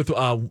 and think with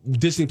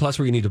Disney Plus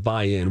where you need to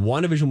buy in,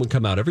 WandaVision would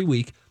come out every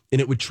week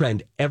and it would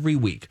trend every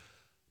week.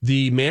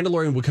 The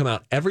Mandalorian would come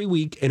out every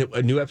week and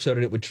a new episode,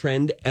 and it would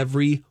trend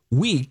every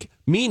week,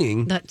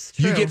 meaning That's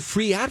true. You get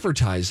free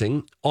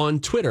advertising on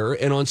Twitter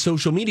and on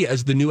social media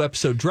as the new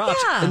episode drops.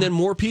 Yeah. And then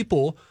more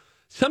people,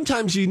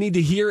 sometimes you need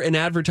to hear an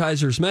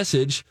advertiser's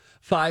message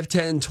 5,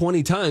 10,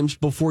 20 times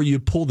before you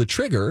pull the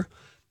trigger.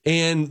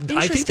 And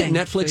I think that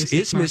Netflix Basic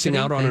is missing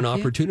out on an marketing, thank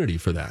you. opportunity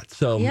for that.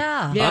 So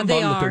Yeah. I'm Yeah, bummed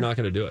they that they're are. not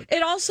going to do it.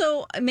 It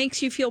also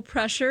makes you feel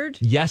pressured.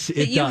 Yes, it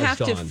that you does, have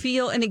to Dawn.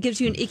 feel, and it gives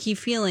you an icky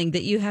feeling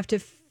that you have to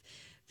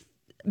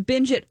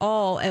binge it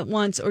all at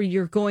once, or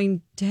you're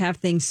going to have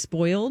things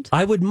spoiled.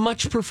 I would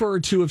much prefer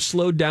to have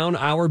slowed down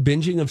our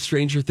binging of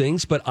Stranger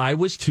Things, but I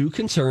was too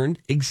concerned,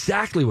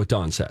 exactly what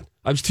Dawn said.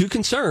 I was too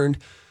concerned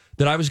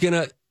that I was going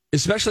to,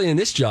 especially in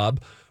this job,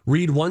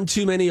 read one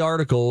too many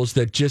articles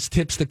that just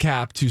tips the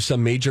cap to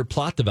some major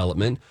plot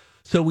development.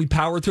 So we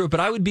powered through it.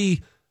 But I would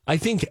be, I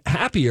think,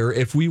 happier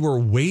if we were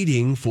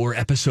waiting for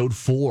episode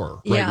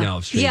 4 right now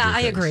of Stranger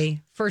I Things.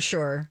 agree, for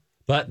sure.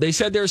 But they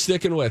said they're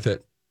sticking with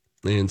it.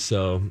 And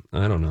so,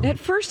 I don't know. At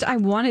first, I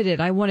wanted it.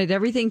 I wanted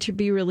everything to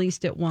be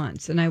released at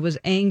once. And I was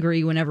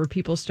angry whenever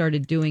people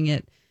started doing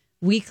it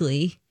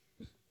weekly.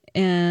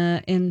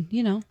 And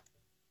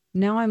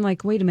now I'm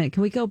like, wait a minute,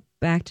 can we go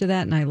back to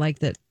that? And I like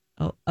that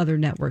other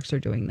networks are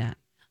doing that.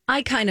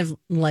 I kind of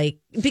like,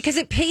 because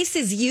it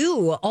paces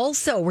you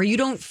also, where you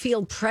don't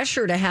feel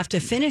pressure to have to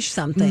finish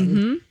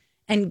something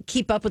and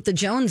keep up with the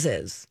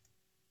Joneses.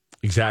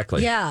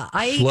 Exactly. Yeah,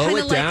 I Slow kind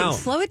it of like down. it.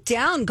 Slow it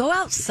down. Go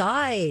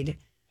outside.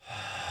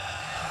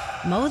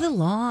 Mow the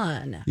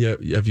lawn. Yeah.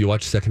 Have you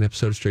watched the second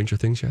episode of Stranger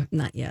Things yet?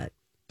 Not yet.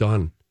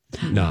 Dawn.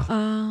 No.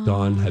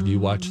 Dawn, have you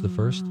watched the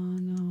first?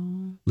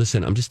 No.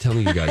 Listen, I'm just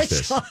telling you guys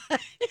this.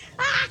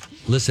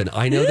 Listen,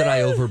 I know that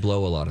I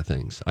overblow a lot of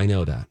things. I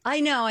know that. I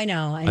know.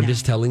 I'm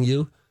just telling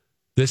you,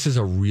 this is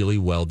a really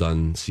well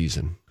done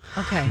season.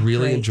 Okay.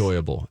 Really great.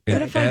 enjoyable. What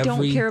And if I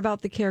don't care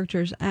about the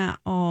characters at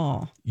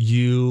all?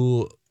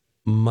 You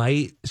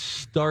might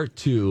start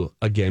to,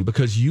 again,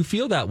 because you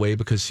feel that way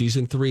because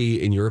season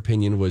 3, in your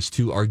opinion, was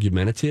too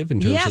argumentative in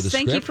terms of Yes, the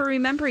thank script. you for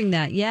remembering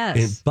that.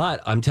 Yes.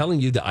 But I'm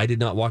telling you that I did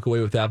not walk away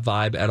with that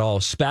vibe at all.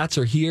 Spats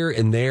are here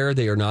and there.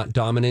 They are not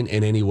dominant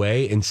in any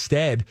way.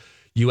 Instead,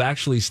 you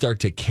actually start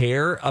to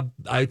care.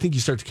 I think you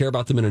start to care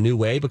about them in a new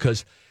way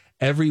because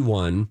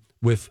everyone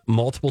with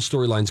multiple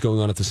storylines going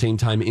on at the same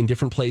time in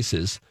different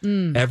places,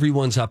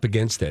 everyone's up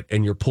against it.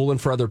 And you're pulling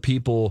for other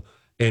people.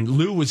 And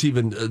Lou was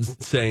even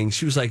saying,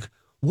 she was like,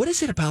 what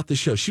is it about this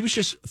show? She was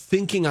just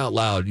thinking out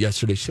loud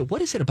yesterday. She said,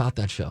 what is it about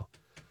that show?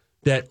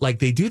 That like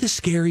they do the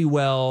scary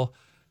well,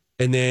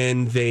 and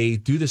then they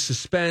do the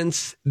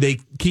suspense. They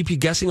keep you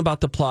guessing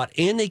about the plot,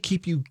 and they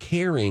keep you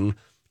caring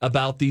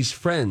about these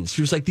friends.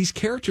 She was like, these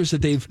characters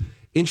that they've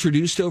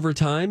introduced over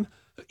time,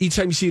 each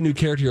time you see a new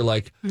character, you're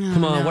like,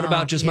 come on, what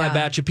about just my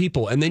batch of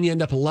people? And then you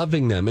end up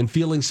loving them and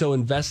feeling so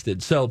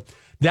invested. So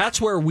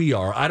that's where we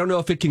are. I don't know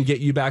if it can get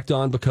you back,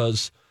 Dawn,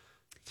 because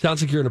it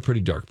sounds like you're in a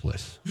pretty dark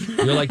place.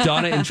 You're like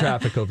Donna in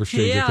traffic over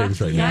Stranger Things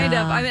right now. Kind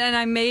of. I mean, and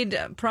I made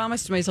a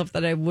promise to myself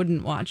that I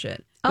wouldn't watch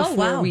it. I'm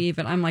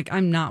like,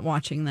 I'm not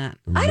watching that.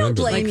 I don't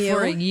blame you.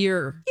 For a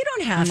year. You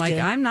don't have to. I'm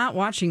like, I'm not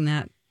watching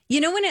that.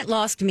 You know when it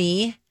lost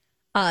me,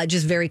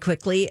 just very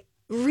quickly,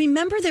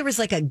 remember there was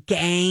like a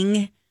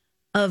gang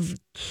of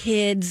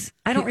kids.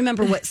 I don't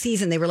remember what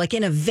season. They were like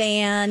in a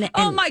van.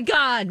 Oh my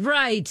God,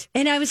 right.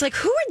 And I was like,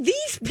 who are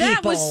these people?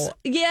 That was,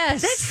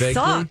 yes. That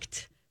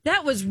sucked.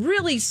 That was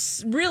really,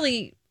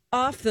 really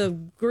off the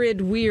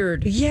grid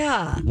weird.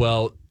 Yeah.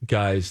 Well,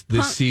 guys,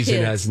 this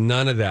season has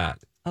none of that.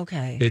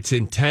 Okay. It's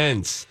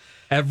intense.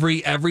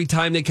 Every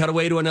time they cut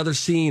away to another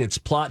scene, it's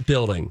plot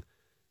building.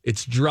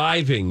 It's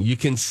driving. You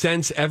can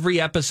sense every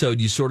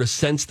episode, you sort of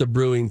sense the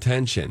brewing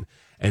tension.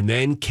 And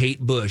then Kate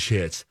Bush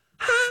hits.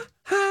 Ha,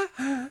 ha,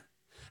 ha.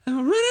 I'm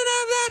running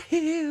up that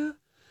hill.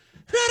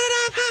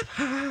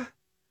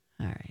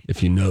 All right.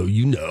 If you know,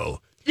 you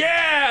know.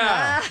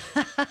 Yeah!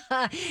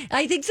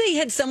 I think they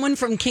had someone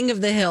from King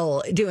of the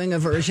Hill doing a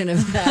version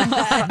of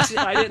that.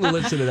 I didn't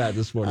listen to that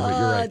this morning, but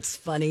you're right. It's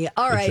funny.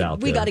 All right,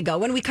 we got to go.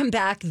 When we come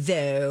back,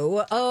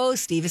 though,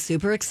 Steve is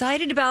super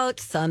excited about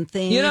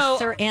something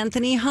Sir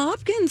Anthony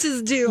Hopkins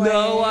is doing.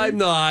 No, I'm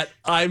not.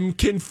 I'm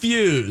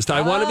confused.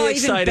 I want to be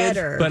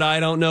excited, but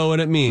I don't know what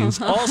it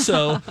means.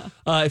 Also,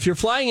 if you're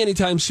flying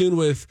anytime soon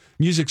with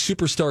music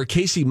superstar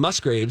Casey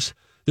Musgraves,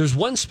 there's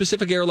one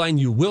specific airline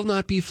you will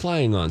not be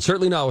flying on.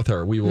 Certainly not with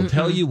her. We will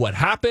tell you what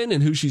happened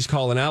and who she's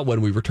calling out when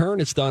we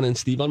return. It's Donna and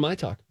Steve on My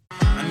Talk.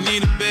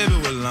 We're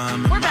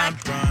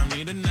back.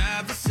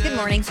 Good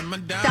morning.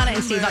 Donna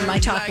and Steve on My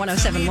Talk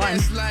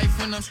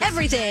 107.1.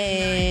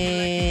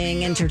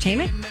 Everything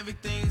Entertainment.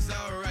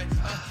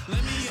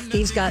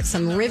 Steve's got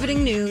some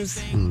riveting news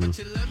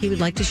he would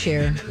like to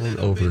share. Don't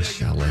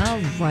oversell it. All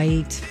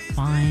right,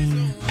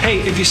 fine. Hey,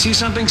 if you see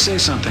something, say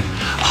something.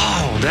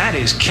 Oh, that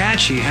is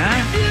catchy, huh?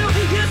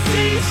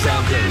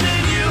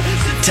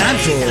 Time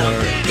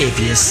for If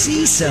You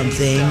See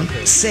Something,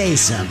 Say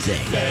Something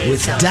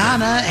with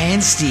Donna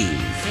and Steve.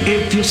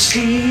 If you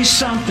see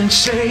something,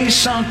 say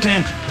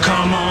something.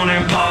 Come on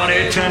and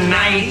party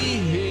tonight.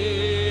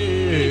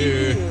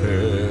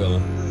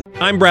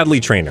 I'm Bradley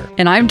Trainer.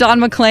 And I'm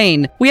Don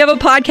McClain. We have a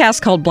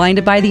podcast called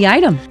Blinded by the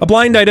Item. A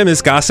blind item is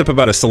gossip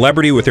about a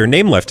celebrity with their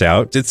name left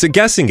out. It's a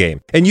guessing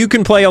game, and you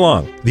can play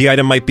along. The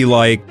item might be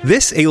like,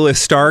 this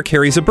A-list star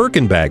carries a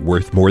Birkin bag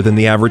worth more than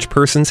the average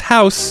person's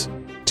house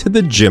to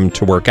the gym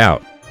to work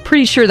out.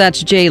 Pretty sure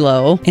that's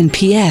J-Lo. And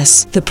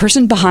P.S. the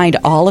person behind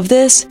all of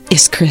this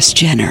is Kris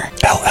Jenner,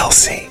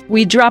 LLC.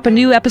 We drop a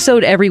new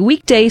episode every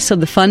weekday so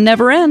the fun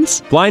never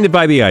ends. Blinded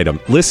by the Item.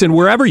 Listen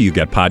wherever you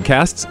get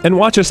podcasts and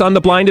watch us on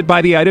the Blinded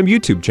by the Item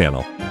YouTube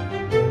channel.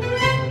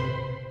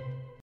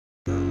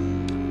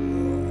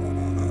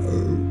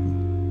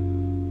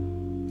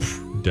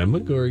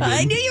 Demogorgon.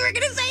 I knew you were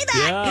going to say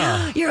that.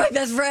 Yeah. You're my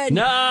best friend.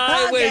 No,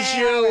 I wish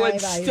you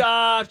would bye.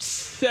 stop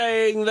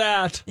saying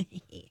that.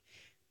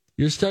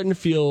 You're starting to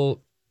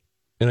feel,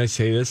 and I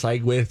say this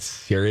like with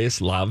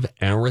serious love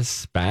and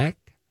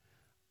respect,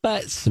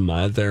 but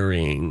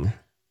smothering.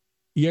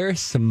 You're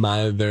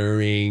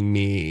smothering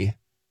me.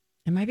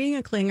 Am I being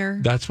a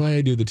clinger? That's why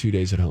I do the 2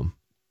 days at home.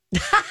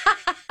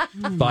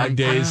 5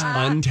 days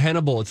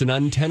untenable. It's an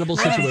untenable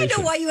situation. I don't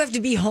even know why you have to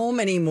be home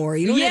anymore.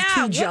 You don't have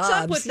two jobs. What's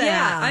up with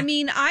that? I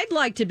mean, I'd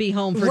like to be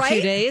home for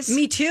 2 days.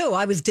 Me too.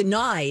 I was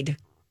denied.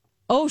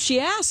 Oh, she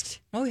asked.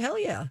 Oh, hell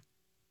yeah.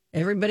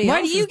 Everybody Why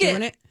else do you is get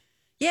doing it.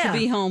 Yeah. To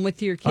be home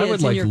with your I would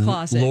kids in like your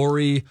closet.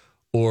 Lori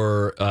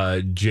or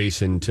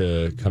Jason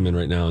to come in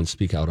right now and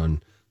speak out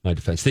on my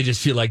defense. They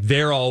just feel like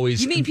they're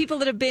always... You mean people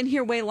that have been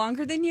here way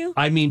longer than you?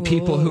 I mean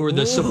people who are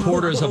the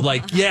supporters of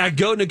like, yeah,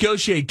 go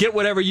negotiate, get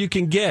whatever you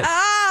can get.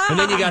 And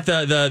then you got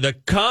the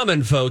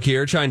common folk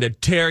here trying to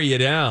tear you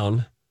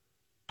down.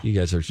 You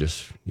guys are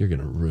just, you're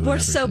going to ruin We're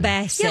everything. so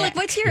basic. Yeah, like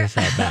what's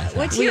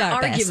your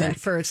argument basic.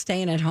 for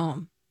staying at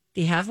home?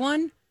 Do you have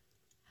one?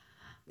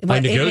 I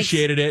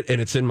negotiated it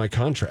and it's in my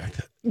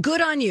contract.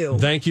 Good on you.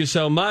 Thank you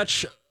so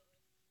much.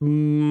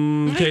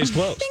 Case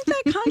closed. I think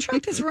that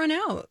contract has run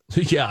out.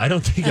 Yeah, I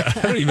don't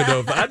even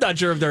know. I'm not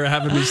sure if they're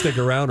having me stick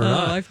around or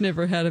not. I've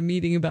never had a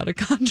meeting about a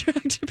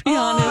contract, to be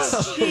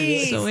honest.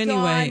 Geez, so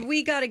anyway, God,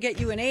 we got to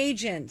get you an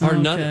agent. Are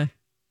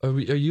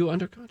you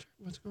under contract?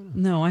 What's going on?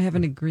 No, I have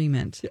an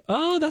agreement.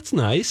 Oh, that's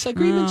nice.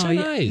 Agreements are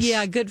nice.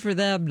 Yeah, good for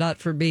them, not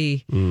for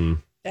me.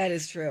 That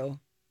is true.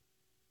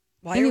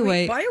 Why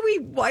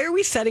are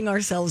we setting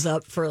ourselves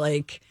up for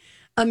like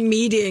a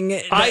meeting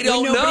that I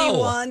don't nobody know.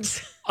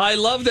 wants? I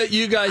love that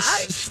you guys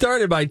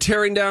started by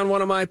tearing down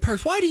one of my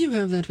perks. Why do you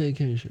have that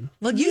vacation?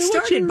 Well, you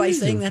started by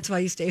saying that's why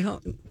you stay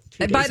home.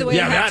 And by the way,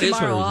 I have that is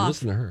tomorrow her reason. off.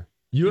 Listen to her.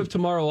 You have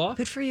tomorrow off?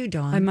 Good for you,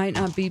 Dawn. I might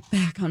not be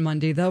back on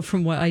Monday, though,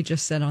 from what I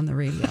just said on the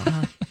radio.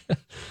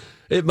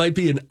 It might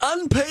be an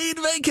unpaid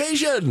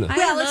vacation.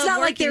 Well, it's not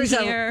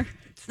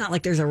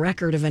like there's a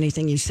record of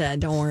anything you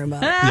said. Don't worry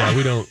about it. Yeah,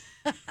 we don't.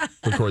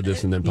 record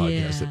this and then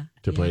podcast Yeah, it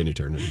to play in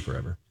eternity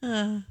forever.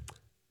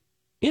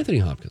 Anthony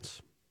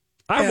Hopkins.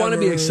 I want to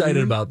be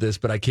excited about this,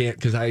 but I can't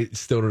because I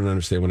still don't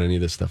understand what any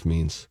of this stuff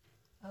means.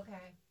 Okay.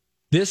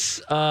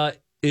 This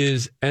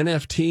is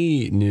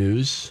NFT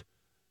news.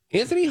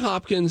 Anthony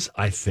Hopkins,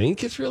 I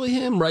think it's really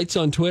him, writes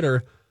on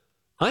Twitter,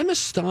 I'm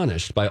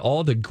astonished by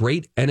all the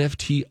great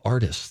NFT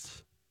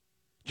artists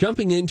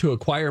jumping in to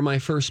acquire my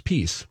first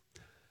piece.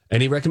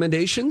 Any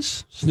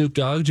recommendations? Snoop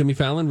Dogg, Jimmy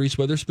Fallon, Reese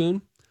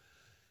Witherspoon?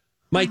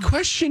 My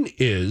question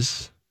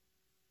is,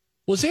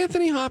 was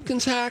Anthony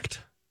Hopkins hacked?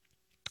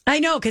 I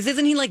know, because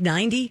isn't he like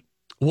 90?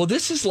 Well,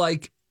 this is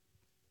like,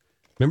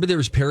 remember there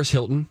was Paris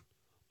Hilton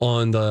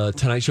on the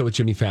Tonight Show with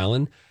Jimmy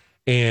Fallon,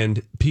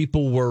 and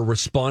people were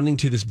responding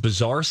to this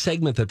bizarre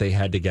segment that they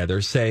had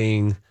together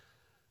saying,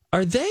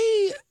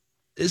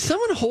 is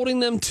someone holding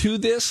them to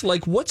this?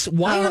 Like,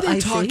 why are they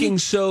talking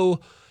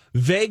so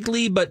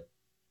vaguely but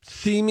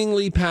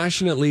seemingly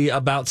passionately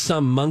about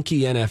some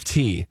monkey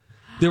NFT?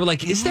 They were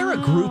like, is there a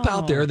group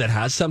out there that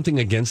has something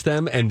against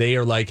them? And they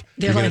are like,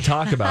 you're going to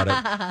talk about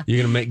it.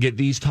 You're going to get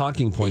these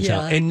talking points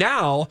out. And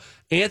now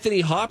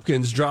Anthony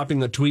Hopkins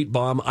dropping a tweet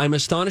bomb. I'm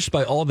astonished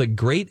by all the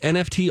great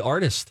NFT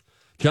artists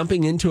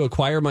jumping in to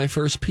acquire my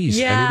first piece.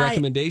 Yeah, any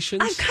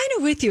recommendations? I'm kind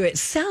of with you. It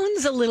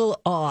sounds a little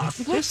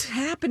off. What's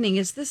happening?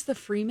 Is this the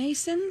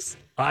Freemasons?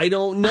 I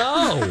don't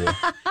know.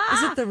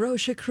 Is it the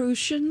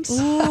Rosicrucians?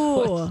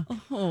 Ooh.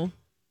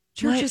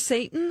 Church of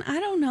Satan? I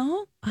don't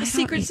know. A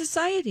secret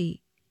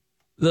society.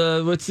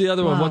 What's the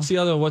other one? What's the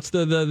other one? What's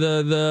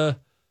the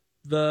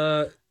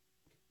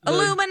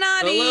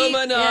Illuminati.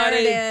 Illuminati. There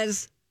it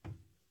is.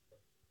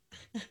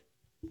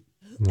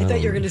 I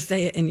thought you were going to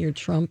say it in your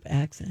Trump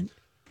accent.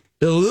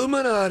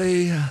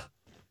 Illuminati.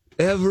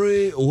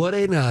 What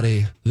ain't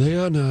naughty? They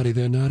are naughty.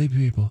 They're naughty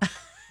people.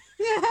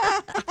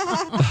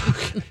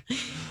 Okay.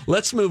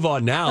 Let's move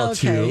on now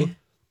to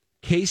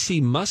Casey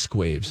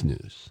Musgraves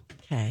news.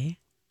 Okay.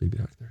 Baby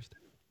Dark Thursday.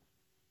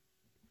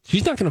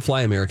 She's not going to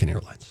fly American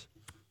Airlines.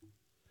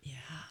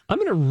 I'm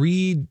going to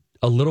read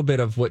a little bit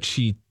of what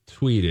she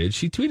tweeted.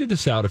 She tweeted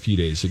this out a few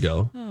days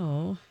ago.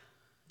 Oh,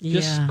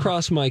 Just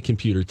crossed my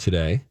computer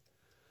today.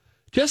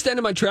 Just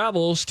ended my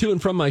travels to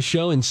and from my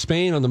show in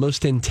Spain on the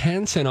most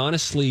intense and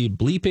honestly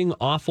bleeping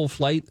awful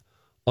flight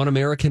on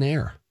American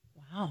Air.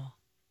 Wow.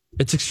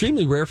 It's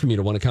extremely rare for me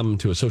to want to come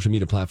to a social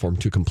media platform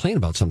to complain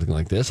about something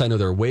like this. I know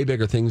there are way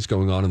bigger things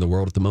going on in the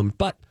world at the moment,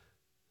 but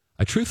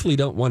I truthfully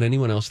don't want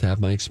anyone else to have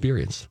my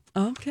experience.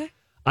 Okay.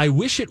 I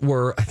wish it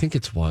were, I think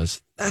it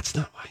was, that's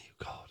not why you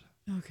called.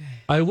 Okay.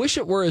 I wish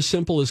it were as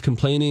simple as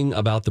complaining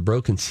about the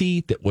broken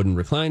seat that wouldn't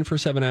recline for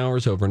 7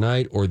 hours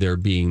overnight or there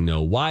being no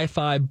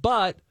Wi-Fi,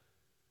 but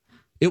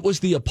it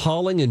was the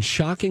appalling and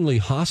shockingly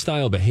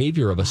hostile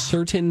behavior of a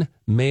certain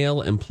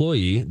male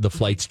employee, the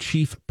flight's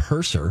chief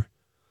purser,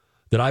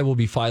 that I will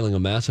be filing a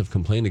massive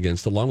complaint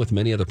against, along with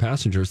many other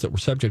passengers that were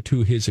subject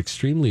to his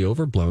extremely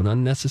overblown,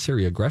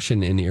 unnecessary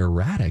aggression and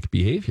erratic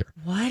behavior.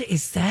 What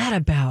is that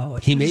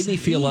about? He made me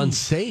feel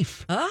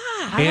unsafe.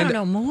 I want to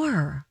know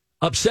more.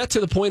 Upset to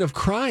the point of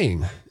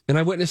crying. And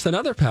I witnessed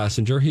another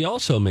passenger he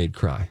also made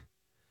cry.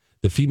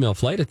 The female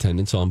flight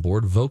attendants on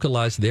board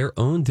vocalized their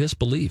own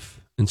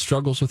disbelief and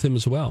struggles with him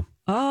as well.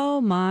 Oh,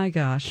 my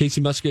gosh.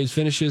 Casey Musgraves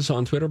finishes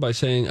on Twitter by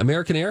saying,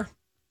 American Air,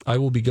 I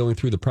will be going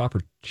through the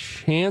proper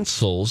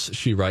chancels,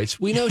 she writes.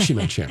 We know she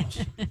meant channels.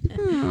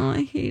 Oh,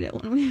 I hate it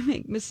when we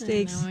make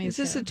mistakes. Is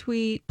this a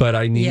tweet? But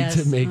I need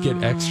to make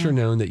it extra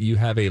known that you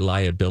have a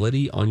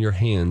liability on your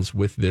hands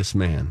with this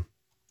man.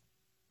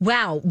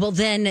 Wow. Well,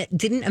 then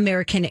didn't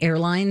American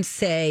Airlines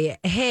say,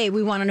 hey,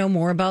 we want to know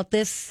more about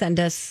this? Send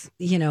us,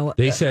 They said,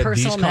 these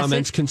personal comments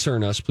message.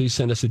 concern us. Please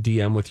send us a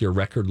DM with your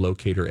record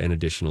locator and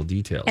additional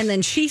details. And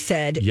then she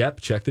said, yep,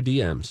 check the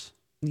DMs.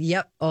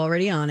 Yep,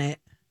 already on it.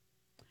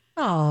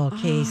 Oh,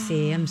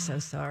 Casey, I'm so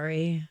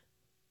sorry.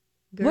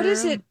 Girl. What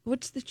is it?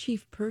 What's the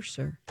chief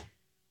purser?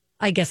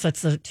 I guess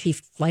that's the chief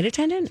flight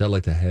attendant. Is that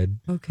like the head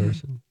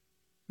person?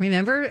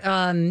 Remember,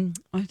 I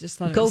just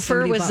thought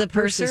Gopher was the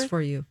purses purser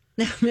for you.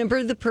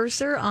 Remember the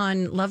purser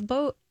on Love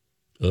Boat?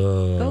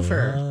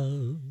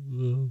 Gopher.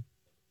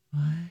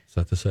 Is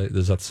that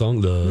the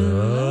song?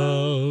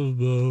 Love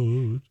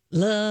Boat.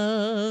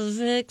 Love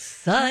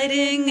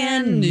exciting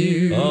and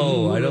new.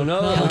 Oh, I don't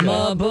know. Come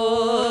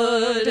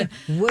aboard.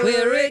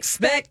 We're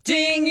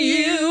expecting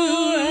you.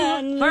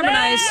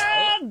 Harmonize.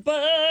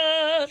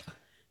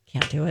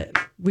 Can't do it.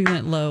 We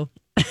went low.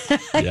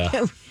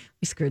 Yeah.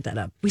 We screwed that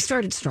up. We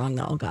started strong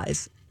though,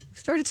 guys. We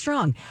started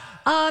strong.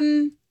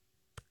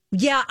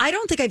 Yeah, I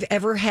don't think I've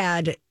ever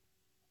had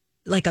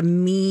like a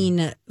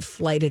mean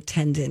flight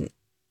attendant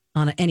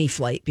on any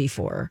flight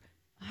before.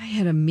 I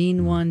had a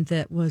mean one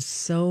that was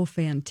so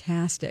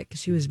fantastic.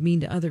 She was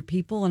mean to other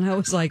people, and I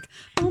was like,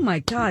 "Oh my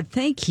God,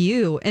 thank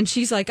you." And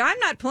she's like, "I'm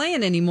not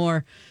playing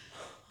anymore."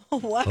 Oh,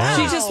 wow.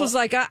 She just was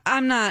like,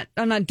 "I'm not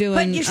doing.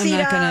 Put your I'm seat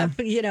not gonna."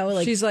 up,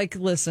 like she's like,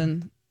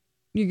 "Listen,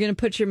 You're going to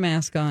put your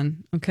mask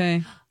on,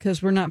 okay?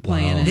 Because we're not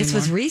playing anymore. This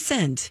was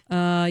recent.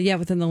 Yeah,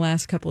 within the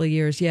last couple of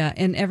years, yeah.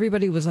 And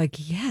everybody was like,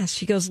 yes.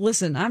 She goes,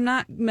 listen, I'm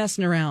not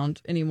messing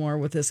around anymore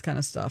with this kind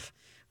of stuff.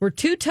 We're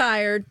too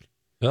tired.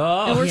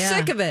 And we're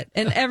sick of it.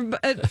 And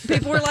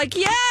people were like,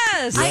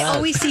 yes. I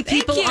always see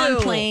people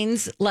on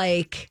planes,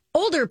 like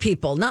older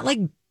people, not like,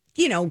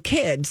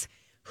 kids,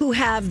 who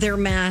have their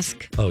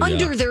mask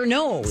under their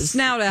nose.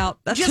 Snout out.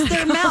 That's just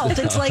their mouth.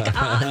 It's like,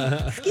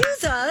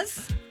 excuse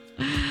us.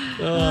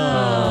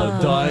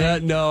 Donna,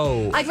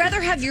 no. I'd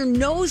rather have your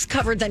nose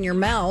covered than your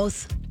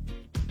mouth,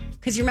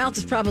 because your mouth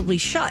is probably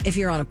shut if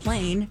you're on a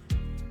plane.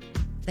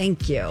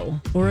 Thank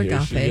you. Or Here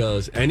agape. she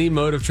goes. Any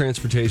mode of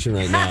transportation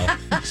right now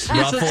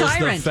ruffles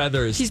the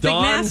feathers. She's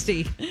Dawn big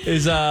nasty.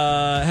 is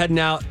heading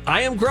out.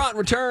 I Am Grant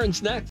returns next.